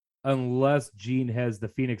edge unless Jean has the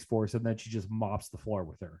Phoenix Force and then she just mops the floor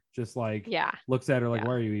with her. Just like Yeah, looks at her like, yeah,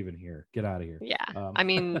 why are you even here? Get out of here. yeah. Um, I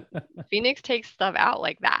mean, Phoenix takes stuff out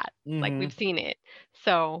like that. Like mhm. we've seen it.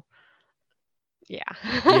 So, Yeah,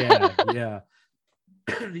 yeah. yeah.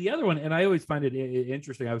 The other one, and I always find it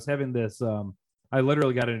interesting. I was having this. I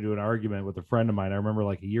literally got into an argument with a friend of mine. I remember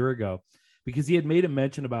like a year ago, because he had made a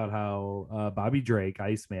mention about how Bobby Drake,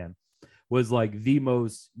 Iceman, was like the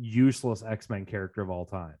most useless X-Men character of all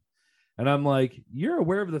time. And I'm like, you're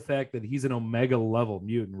aware of the fact that he's an Omega level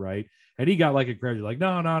mutant, right? And he got like a credit, like,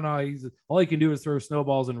 no, no, no. He's all he can do is throw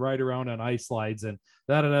snowballs and ride around on ice slides and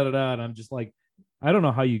da da da da da. And I'm just like, I don't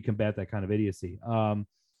know how you combat that kind of idiocy.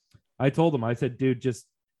 I told him, I said, dude, just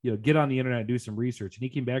get on the internet and do some research. And he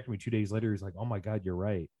came back to me 2 days later. He's like, oh my God, you're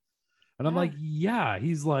right. And I'm Yeah, like, yeah,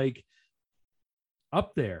 he's like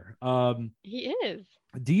up there. he is.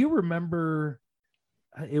 Do you remember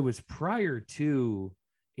it was prior to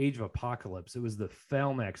Age of Apocalypse? It was the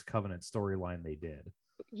Phalmax Covenant storyline they did.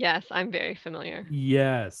 Yes, I'm very familiar.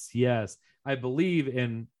 Yes, yes. I believe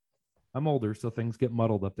in I'm older, so things get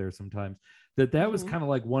muddled up there sometimes. That was Hmm. kind of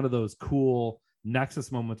like one of those cool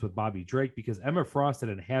Nexus moments with Bobby Drake because Emma Frost had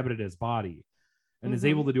inhabited his body and is Hmm.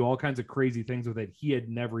 able to do all kinds of crazy things with it he had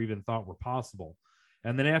never even thought were possible.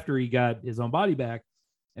 And then after he got his own body back,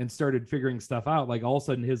 and started figuring stuff out, like all of a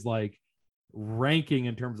sudden his like ranking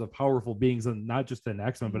in terms of powerful beings, and not just in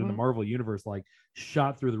X-Men but in the Mhm. Marvel universe, like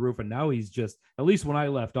shot through the roof. And now he's just, at least when I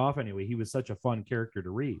left off anyway, he was such a fun character to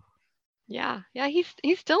read. Yeah, yeah, he's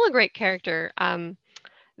still a great character.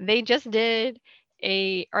 They just did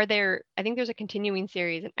I think there's a continuing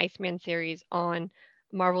series, an Iceman series on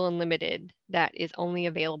Marvel Unlimited that is only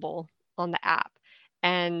available on the app.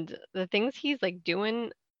 And the things he's like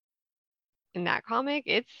doing in that comic,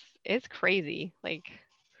 it's crazy. Like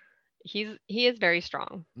he is very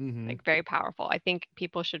strong, Mm-hmm. like very powerful. I think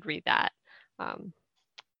people should read that. Um,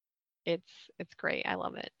 it's great. I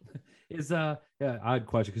love it. Is yeah, odd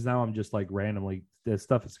question, because now I'm just like randomly this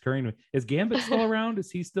stuff is occurring to me. Is Gambit still around?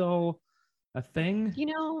 Is he still a thing?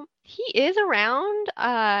 He is around.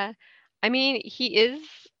 I mean, he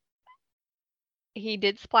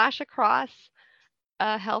did splash across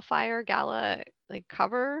a Hellfire Gala like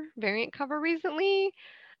variant cover recently.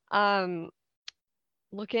 Um,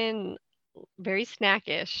 looking very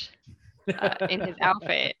snackish in his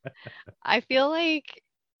outfit. I feel like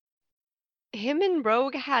him and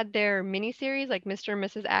Rogue had their miniseries like Mr. and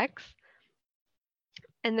Mrs. X,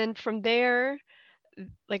 and then from there,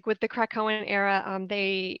 like with the Krakoan era,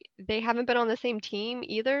 they haven't been on the same team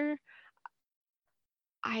either.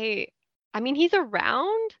 I I mean he's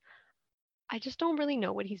around. I just don't really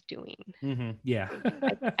know what he's doing. Mm-hmm. Yeah.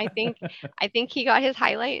 I think I think he got his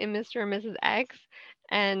highlight in Mr. and Mrs. X,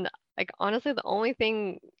 and like honestly, the only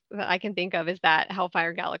thing that I can think of is that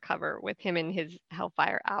Hellfire Gala cover with him in his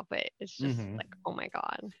Hellfire outfit. It's just Mm-hmm. like, oh my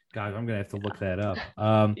god. God, I'm gonna have to look that up.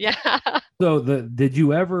 Yeah. So did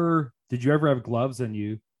you ever have gloves and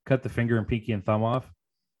you cut the finger and pinky and thumb off?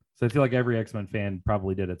 So I feel like every X-Men fan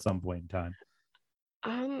probably did at some point in time.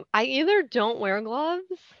 I either don't wear gloves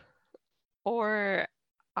or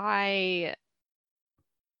I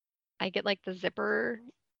I get like the zipper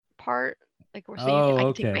part, like where I Oh,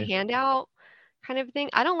 can take my okay. hand out kind of thing.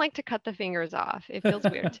 I don't like to cut the fingers off. It feels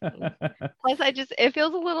weird to me. Plus, it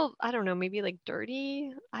feels a little, I don't know, maybe like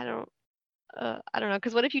dirty. I don't know.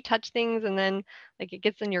 Because what if you touch things and then like it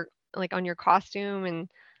gets in your like on your costume and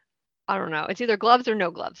I don't know. It's either gloves or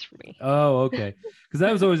no gloves for me. Oh, okay. Because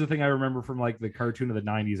that was always the thing I remember from like the cartoon of the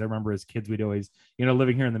 90s. I remember as kids, we'd always,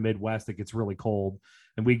 living here in the Midwest, it gets really cold,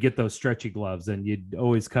 and we'd get those stretchy gloves, and you'd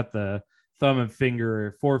always cut the thumb and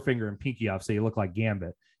finger, forefinger, and pinky off so you look like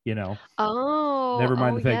Gambit, you know. Oh, Never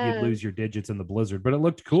mind oh the fact you'd yes. lose your digits in the blizzard, but it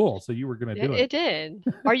looked cool. So you were going to It, do it. it did.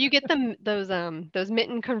 Or you get them those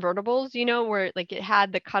mitten convertibles, where like it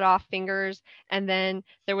had the cut off fingers and then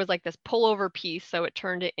there was like this pullover piece, so it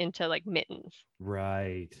turned it into like mittens.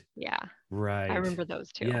 Right. Yeah, I Right. remember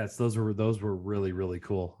those too. Yes, those were really, really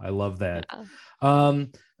cool. I love that. Yeah.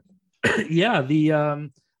 Um yeah,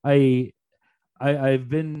 I I've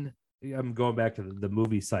been, I'm going back to the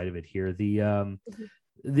movie side of it here. Mhm.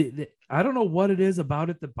 The I don't know what it is about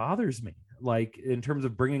it that bothers me, like in terms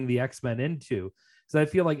of bringing the X-Men into, because I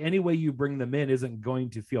feel like any way you bring them in isn't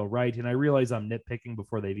going to feel right. And I realize I'm nitpicking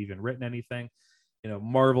before they've even written anything.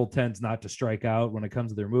 Marvel tends not to strike out when it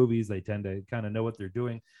comes to their movies. They tend to kind of know what they're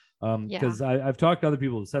doing. Yeah. Because I've talked to other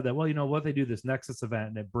people who said that, well, you know what, they do this Nexus event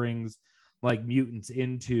and it brings like mutants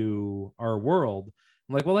into our world.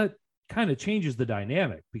 I'm like, well, that kind of changes the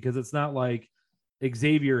dynamic, because it's not like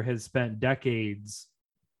Xavier has spent decades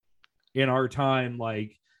in our time,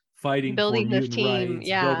 like fighting for Building this mutant team. rights,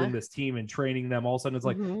 Yeah. building this team and training them. All of a sudden it's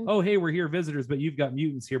like, Hmm. oh, hey, we're here visitors, but you've got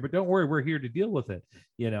mutants here, but don't worry, we're here to deal with it,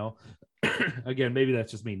 you know. Again, maybe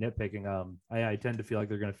that's just me nitpicking. I tend to feel like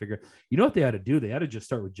they're going to figure, what they had to do, they had to just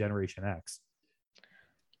start with Generation X.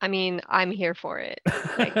 I mean, I'm here for it.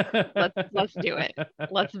 Like let's do it.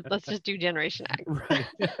 Let's just do Generation X.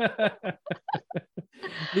 Right.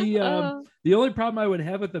 the Uh, the only problem I would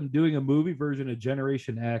have with them doing a movie version of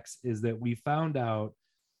Generation X is that we found out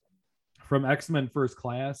from X-Men First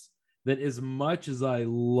Class that as much as I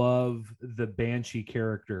love the Banshee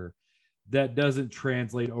character, that doesn't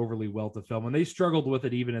translate overly well to film. And they struggled with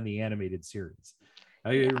it even in the animated series.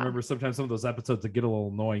 I yeah. remember sometimes some of those episodes that get a little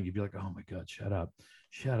annoying. You'd be like, oh my God, shut up.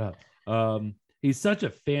 Shut up. He's such a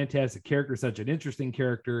fantastic character, such an interesting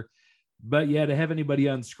character. But yeah, to have anybody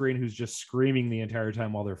on screen who's just screaming the entire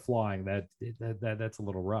time while they're flying, that's a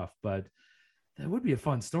little rough. But that would be a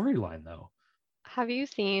fun storyline, though. Have you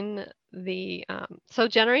seen so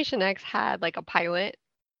Generation X had like a pilot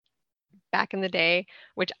back in the day,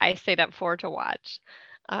 which I stayed up for to watch.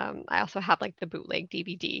 I also have like the bootleg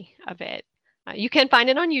DVD of it. You can find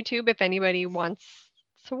it on YouTube if anybody wants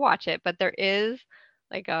to watch it, but there is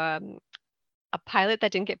like a pilot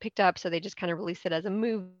that didn't get picked up, so they just kind of released it as a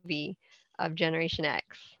movie of Generation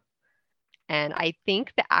X. And I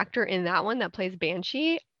think the actor in that one that plays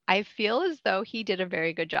Banshee, I feel as though he did a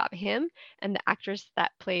very good job. Him and the actress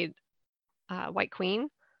that played White Queen,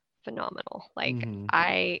 phenomenal. Like Hmm.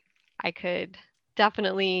 I could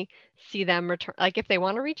definitely see them return. Like if they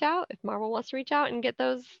want to reach out, if Marvel wants to reach out and get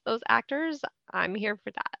those actors, I'm here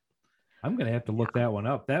for that. I'm gonna have to look Yeah. that one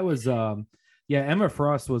up. That was yeah, Emma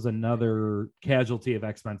Frost was another casualty of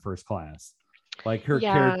X-Men First Class. Like her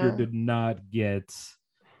character Yeah. did not get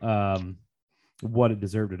um what it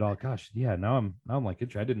deserved at all. Gosh, yeah, now I'm like I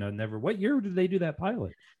didn't know never what year did they do that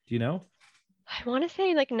pilot? Do you know? I want to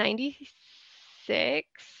say like 96.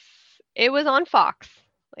 It was on Fox.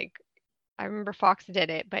 Like I remember Fox did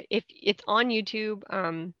it, but if it's on YouTube,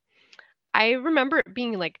 I remember it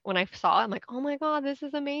being like when I saw it, I'm like, oh my God, this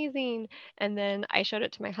is amazing. And then I showed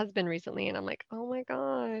it to my husband recently and I'm like, oh my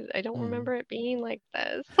God, I don't Hmm. remember it being like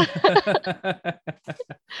this. I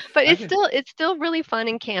But can. it's still really fun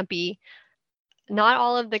and campy. Not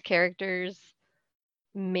all of the characters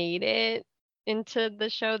made it into the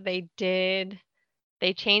show. They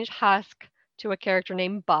changed Husk to a character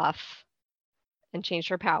named Buff and changed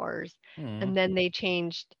her powers. Hmm. And then they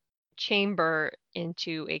changed Chamber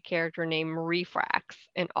into a character named Refrax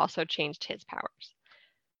and also changed his powers.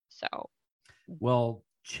 So, Well,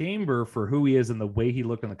 Chamber for who he is and the way he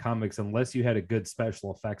looked in the comics, unless you had a good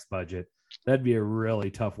special effects budget, that'd be a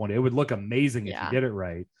really tough one. It would look amazing if you yeah. did it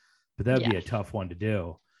right, but that'd be a Yes. tough one to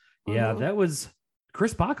do. Yeah, Mhm. that was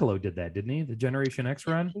Chris Bacalo did that, didn't he? The Generation X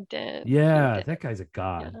Yes, run. he did. He Yeah, did. that guy's a Yeah.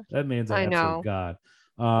 god. That man's an I absolute know. god.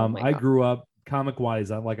 Oh my I God. grew up comic wise.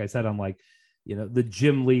 Like I said, I'm like, the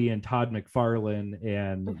Jim Lee and Todd McFarlane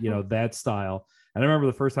and Mhm. that style. And I remember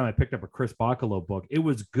the first time I picked up a Chris Bacalo book. It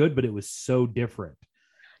was good, but it was so different.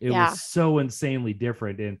 It was Yeah. so insanely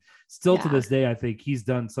different. And still to Yeah. this day, I think he's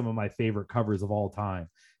done some of my favorite covers of all time.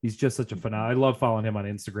 He's just such a phenomenal. I love following him on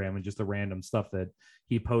Instagram and just the random stuff that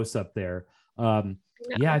he posts up there. Um,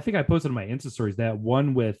 yeah, Yeah. I think I posted in my Insta stories that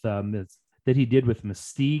one with that he did with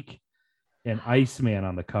Mystique and Iceman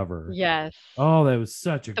on the cover. Yes. Oh, that was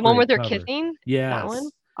such a The one where great they're cover. kissing? That one?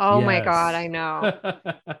 Yes. Oh my God, Yes. I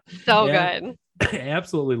know. So Yeah, good.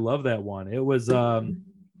 absolutely love that one. It was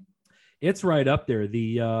it's right up there.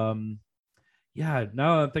 The yeah,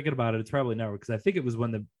 now I'm thinking about it, it's probably not because I think it was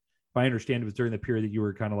when if I understand it was during the period that you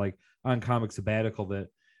were kind of like on comic sabbatical that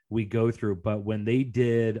we go through. But when they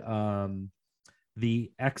did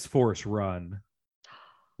the X Force run,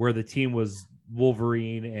 where the team was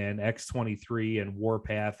Wolverine and X-23 and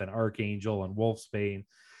Warpath and Archangel and Wolfsbane,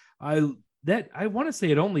 I want to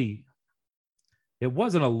say it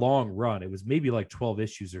wasn't a long run. It was maybe like 12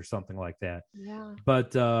 issues or something like that. Yeah.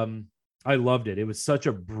 But I loved it. It was such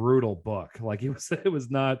a brutal book. Like it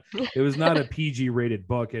was not a PG rated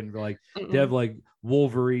book, and like to have Mm-mm. like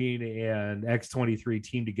Wolverine and X-23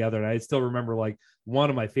 team together. And I still remember like one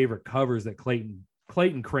of my favorite covers that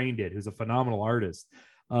Clayton Crane did, who's a phenomenal artist,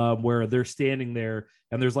 where they're standing there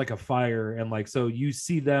and there's like a fire, and like so you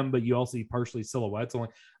see them, but you also see partially silhouettes. And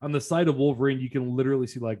like on the side of Wolverine, you can literally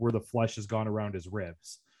see like where the flesh has gone around his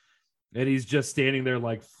ribs, and he's just standing there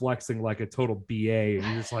like flexing like a total BA, and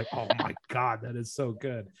you're just like, oh my god, that is so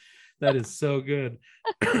good. That is so good.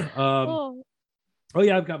 um, Oh. oh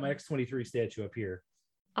yeah, I've got my X-23 statue up here.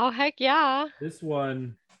 Oh heck yeah. This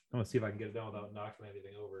one, I'm gonna see if I can get it down without knocking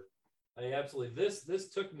anything over. I absolutely this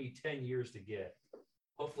took me 10 years to get.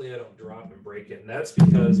 Hopefully I don't drop and break it. And that's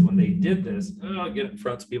because when they did this, I'll get it in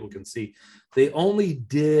front so people can see. They only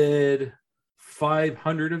did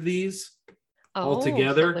 500 of these Oh, so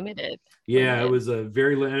altogether. limited. Yeah, it Limited. was a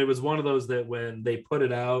very it was one of those that when they put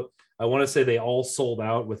it out, I want to say they all sold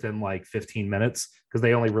out within like 15 minutes because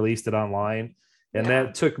they only released it online. And Yeah.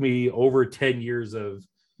 that took me over 10 years of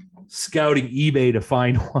scouting eBay to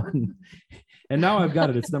find one. And now I've got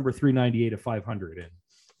it. It's number 398 of 500. And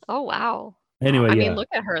Oh wow. Wow. anyway, I mean, yeah. look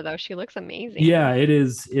at her though. She looks Yeah, amazing. it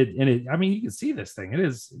is. I mean, you can see this thing. It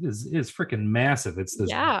is freaking massive. It's this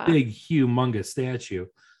Yeah. big, humongous statue.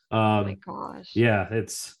 Oh my Um, gosh. yeah,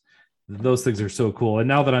 those things are so cool. And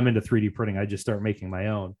now that I'm into 3D printing, I just start making my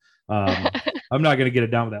own. I'm not going to get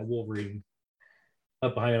it down with that Wolverine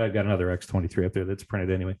up behind it. I've got another X-23 up there that's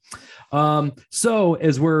printed anyway. So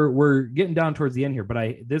as we're getting down towards the end here,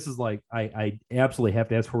 but this is like I absolutely have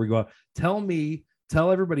to ask before we go out. Tell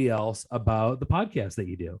everybody else about the podcast that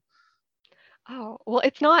you do. Oh, well,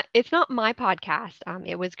 it's not my podcast.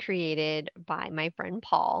 It was created by my friend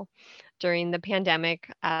Paul during the pandemic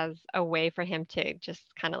as a way for him to just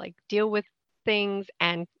kind of like deal with things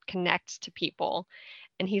and connect to people.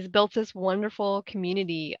 And he's built this wonderful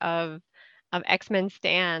community of X-Men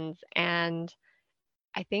stands. And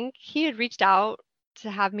I think he had reached out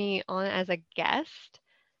to have me on as a guest.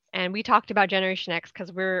 and we talked about Generation X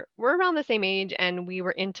because we're around the same age and we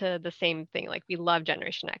were into the same thing. Like we love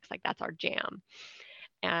Generation X, like that's our jam.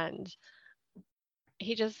 And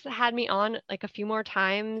he just had me on like a few more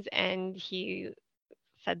times, and he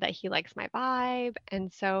said that he likes my vibe,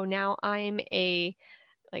 and so now I'm a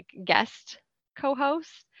like guest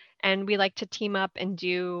co-host, and we like to team up and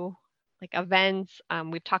do like events.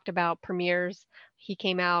 We've talked about premieres. He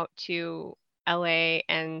came out to LA,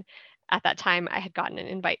 and at that time I had gotten an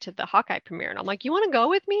invite to the Hawkeye premiere, and I'm like, you want to go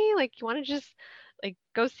with me? Like, you want to just like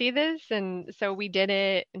go see this? And so we did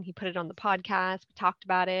it, and he put it on the podcast. We talked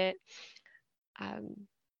about it. Um,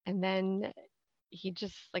 and then he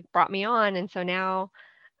just like brought me on, and so now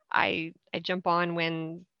I jump on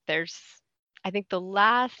when there's I think the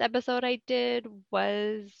last episode I did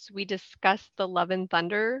was we discussed the Love and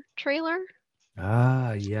Thunder trailer.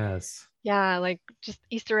 Ah, yes. Yeah, like just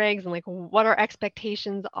Easter eggs and like what our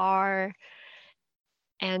expectations are.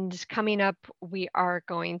 And coming up, we are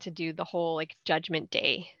going to do the whole like Judgment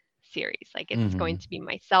Day series. Like it's going Hmm. to be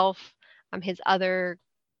myself, his other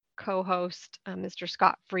co-host, Mr.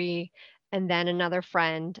 Scott Free, and then another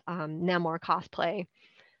friend, Namor Cosplay.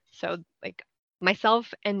 So like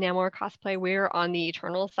myself and Namor Cosplay, we're on the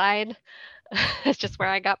Eternal side. It's just where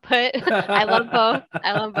I got put. I love both.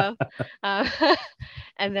 I love both. Uh,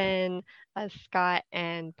 and then Scott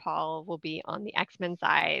and Paul will be on the X-Men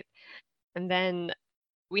side. And then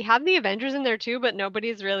we have the Avengers in there too, but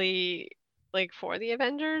nobody's really like for the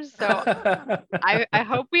Avengers. So I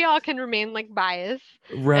hope we all can remain like biased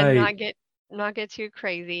and Right. not get too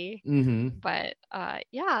crazy. Hmm. But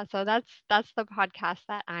yeah, so that's the podcast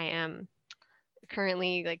that I am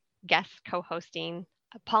currently like guest co-hosting.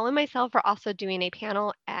 Paul and myself are also doing a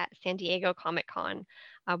panel at San Diego Comic Con.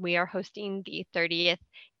 We are hosting the 30th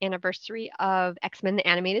anniversary of X-Men the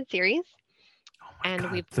Animated Series, Oh my and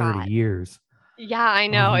God, we've 30 got years. yeah, I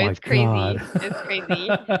Oh know my it's God. crazy. It's crazy.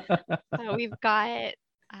 We've got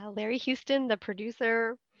Larry Houston, the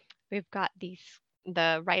producer. We've got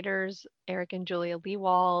the writers, Eric and Julia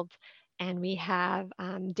Leewald, and we have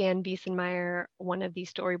Dan Biesenmeyer, one of the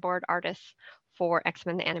storyboard artists for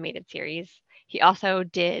X-Men the Animated Series. He also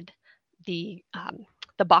did the um,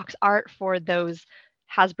 the box art for those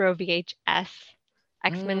Hasbro VHS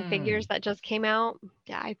X-Men figures Mm. that just came out.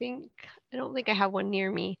 Yeah, I don't think I have one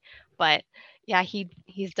near me, but yeah,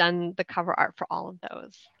 he's done the cover art for all of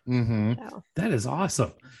those. Hmm. So That is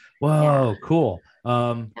awesome. yeah, Whoa, cool.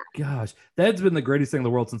 Gosh, that's been the greatest thing in the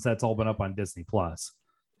world since that's all been up on Disney Plus.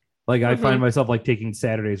 Like I find hmm myself like taking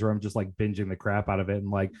Saturdays where I'm just like binging the crap out of it and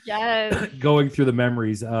like yes, going through the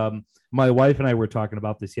memories. My wife and I were talking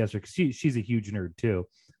about this yesterday because she's a huge nerd too.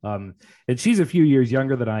 And she's a few years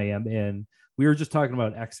younger than I am. And we were just talking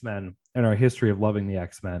about X-Men and our history of loving the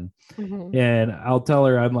X-Men. hmm And I told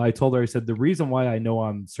her, I said, the reason why I know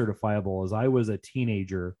I'm certifiable is I was a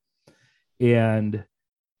teenager and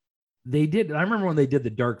I remember when they did the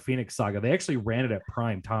Dark Phoenix saga, they actually ran it at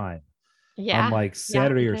prime time on yeah, like yeah, we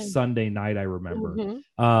Saturday or did. Sunday night, I remember.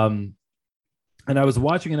 hmm Um, and I was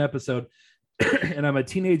watching an episode and I'm a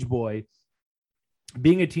teenage boy.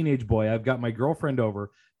 Being a teenage boy, I've got my girlfriend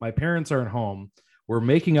over. My parents aren't home. We're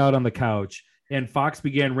making out on the couch, and Fox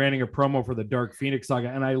began running a promo for the Dark Phoenix saga,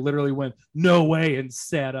 and I literally went, "No way!" and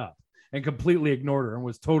sat up and completely ignored her and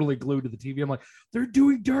was totally glued to the TV. I'm like, "They're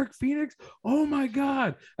doing Dark Phoenix? Oh my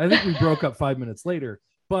god!" I think we broke up 5 minutes later,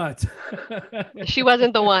 but She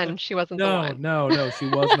wasn't the one. She wasn't the no, one. no, no, she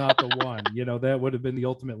was not the one. That would have been the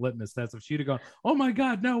ultimate litmus test. If she'd have gone, "Oh my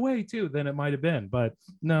god, no way," too, then it might have been. But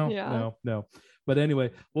no, Yeah. no, no. But anyway,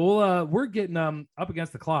 well, we're getting up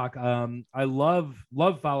against the clock. I love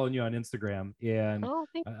following you on Instagram, and Oh,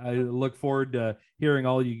 thank I you. look forward to hearing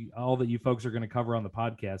all that you folks are going to cover on the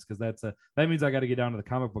podcast because that means I got to get down to the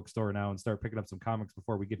comic book store now and start picking up some comics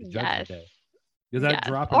before we get to Judgment Yes. Day. Is that Yes.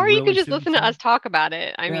 dropping Or you could really just soon listen to too? us talk about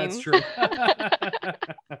it. I That's mean, true.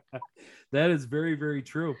 That is very, very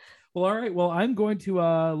true. Well, all right. Well, I'm going to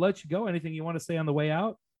let you go. Anything you want to say on the way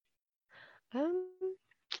out? um,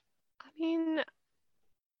 I mean,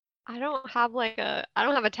 I don't have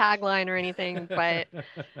a tagline or anything, but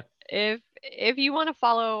if you want to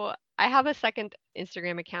follow, I have a second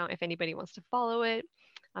Instagram account if anybody wants to follow it.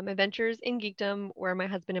 Adventures in Geekdom, where my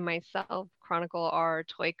husband and myself chronicle our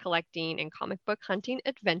toy collecting and comic book hunting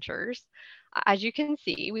adventures. As you can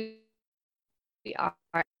see, we are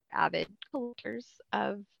avid collectors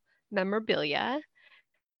of memorabilia.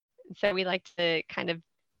 So we like to kind of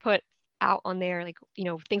put out on there, like,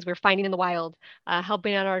 things we're finding in the wild,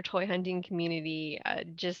 helping out our toy hunting community,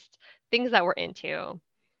 just things that we're into.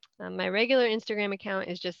 My regular Instagram account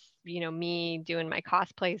is just, me doing my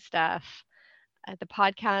cosplay stuff. The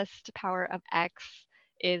podcast Power of X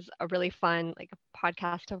is a really fun like a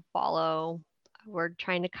podcast to follow. We're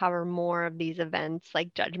trying to cover more of these events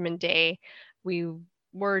like Judgment Day. We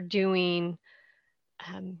were doing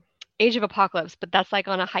um, Age of Apocalypse, but that's like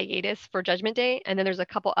on a hiatus for Judgment Day. And then there's a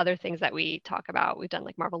couple other things that we talk about. We've done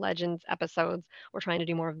like Marvel Legends episodes. We're trying to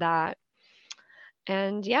do more of that.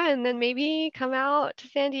 And yeah, and then maybe come out to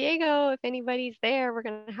San Diego if anybody's there. We're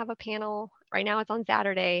going to have a panel. Right now it's on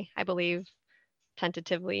Saturday, I believe,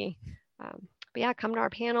 tentatively. But yeah, come to our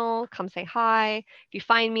panel, come say hi. If you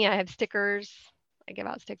find me, I have stickers. I give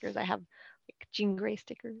out stickers. I have like Jean Grey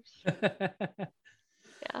stickers.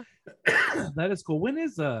 Yeah. That is cool. When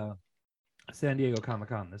is San Diego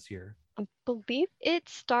Comic-Con this year? I believe it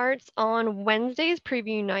starts on Wednesday's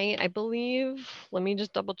preview night. I believe, let me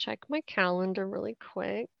just double check my calendar really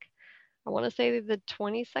quick. I want to say the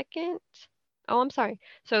 22nd. Oh, I'm sorry.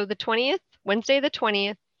 So the 20th, Wednesday the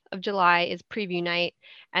 20th of July is preview night,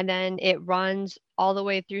 and then it runs all the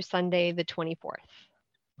way through Sunday the 24th.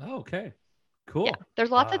 Oh, okay. Cool. Yeah,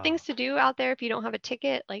 there's lots of things to do out there if you don't have a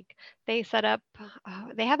ticket. Like they set up,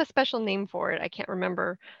 they have a special name for it. I can't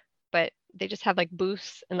remember, but they just have like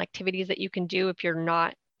booths and activities that you can do if you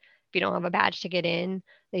don't have a badge to get in.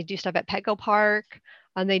 They do stuff at Petco Park,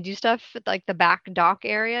 and they do stuff at like the back dock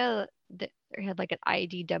area. They had like an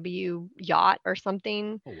IDW yacht or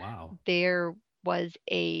something. Oh wow. There was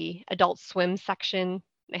a Adult Swim section.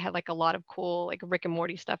 They had like a lot of cool like Rick and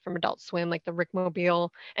Morty stuff from Adult Swim, like the Rickmobile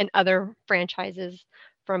and other franchises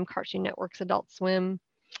from Cartoon Network's Adult Swim.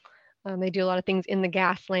 They do a lot of things in the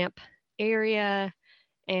gas lamp area,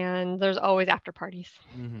 and there's always after parties.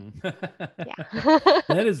 Mm-hmm. Yeah.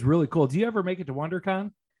 That is really cool. Do you ever make it to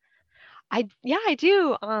WonderCon? I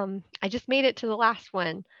do. I just made it to the last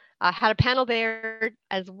one. I had a panel there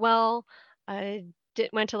as well. I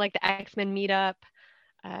went to like the X-Men meetup.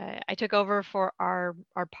 I took over for our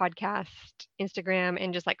podcast Instagram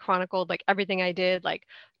and just like chronicled like everything I did, like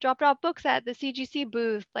dropped off books at the CGC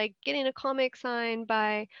booth, like getting a comic signed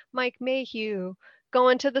by Mike Mayhew,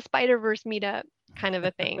 going to the Spider-Verse meetup, kind of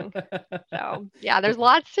a thing. So yeah, there's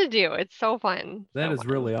lots to do. It's so fun. That is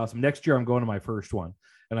really awesome. Next year I'm going to my first one,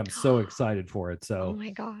 and I'm so excited for it. So oh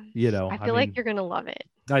my gosh, I feel like you're gonna love it.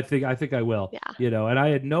 I think I will. Yeah. And I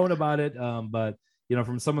had known about it, but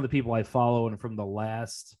from some of the people I follow and from the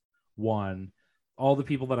last one, all the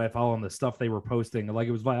people that I follow and the stuff they were posting, like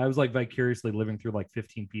I was like vicariously living through like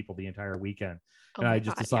 15 people the entire weekend. And I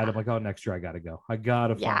just decided like, oh, next year I got to go. I got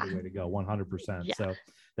to find a way to go 100%. Yeah. So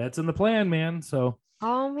that's in the plan, man. So.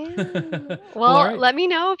 Oh man. Well, let me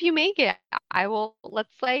know if you make it.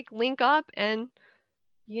 Let's like link up and,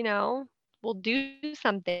 we'll do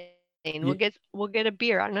something. We'll get a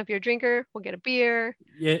beer. I don't know if you're a drinker. We'll get a beer.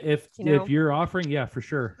 Yeah, if you're offering, yeah, for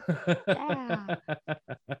sure. Yeah.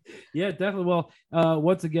 Yeah, definitely. Well,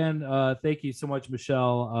 once again, thank you so much,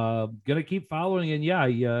 Michelle. Gonna keep following, and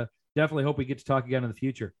I definitely hope we get to talk again in the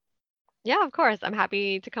future. Yeah, of course. I'm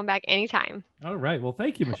happy to come back anytime. All right. Well,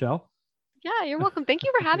 thank you, Michelle. Yeah, you're welcome. Thank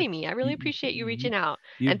you for having me. I really appreciate you reaching out.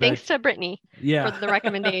 And thanks to Brittany for the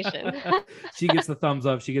recommendation. She gets the thumbs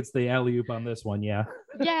up. She gets the alley-oop on this one. Yeah.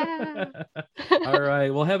 Yeah. All right.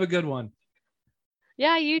 Well, have a good one.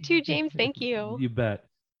 Yeah, you too, James. Thank you. You bet.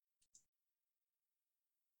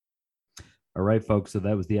 All right, folks. So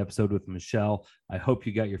that was the episode with Michelle. I hope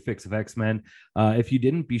you got your fix of X-Men. If you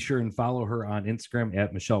didn't, be sure and follow her on Instagram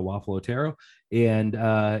at Michelle Waffle-Otero. And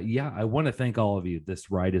I want to thank all of you.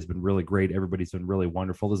 This ride has been really great. Everybody's been really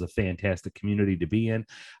wonderful. This is a fantastic community to be in.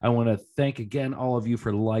 I want to thank again all of you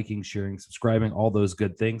for liking, sharing, subscribing, all those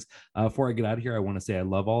good things. Before I get out of here, I want to say I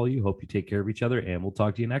love all of you. Hope you take care of each other, and we'll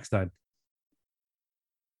talk to you next time.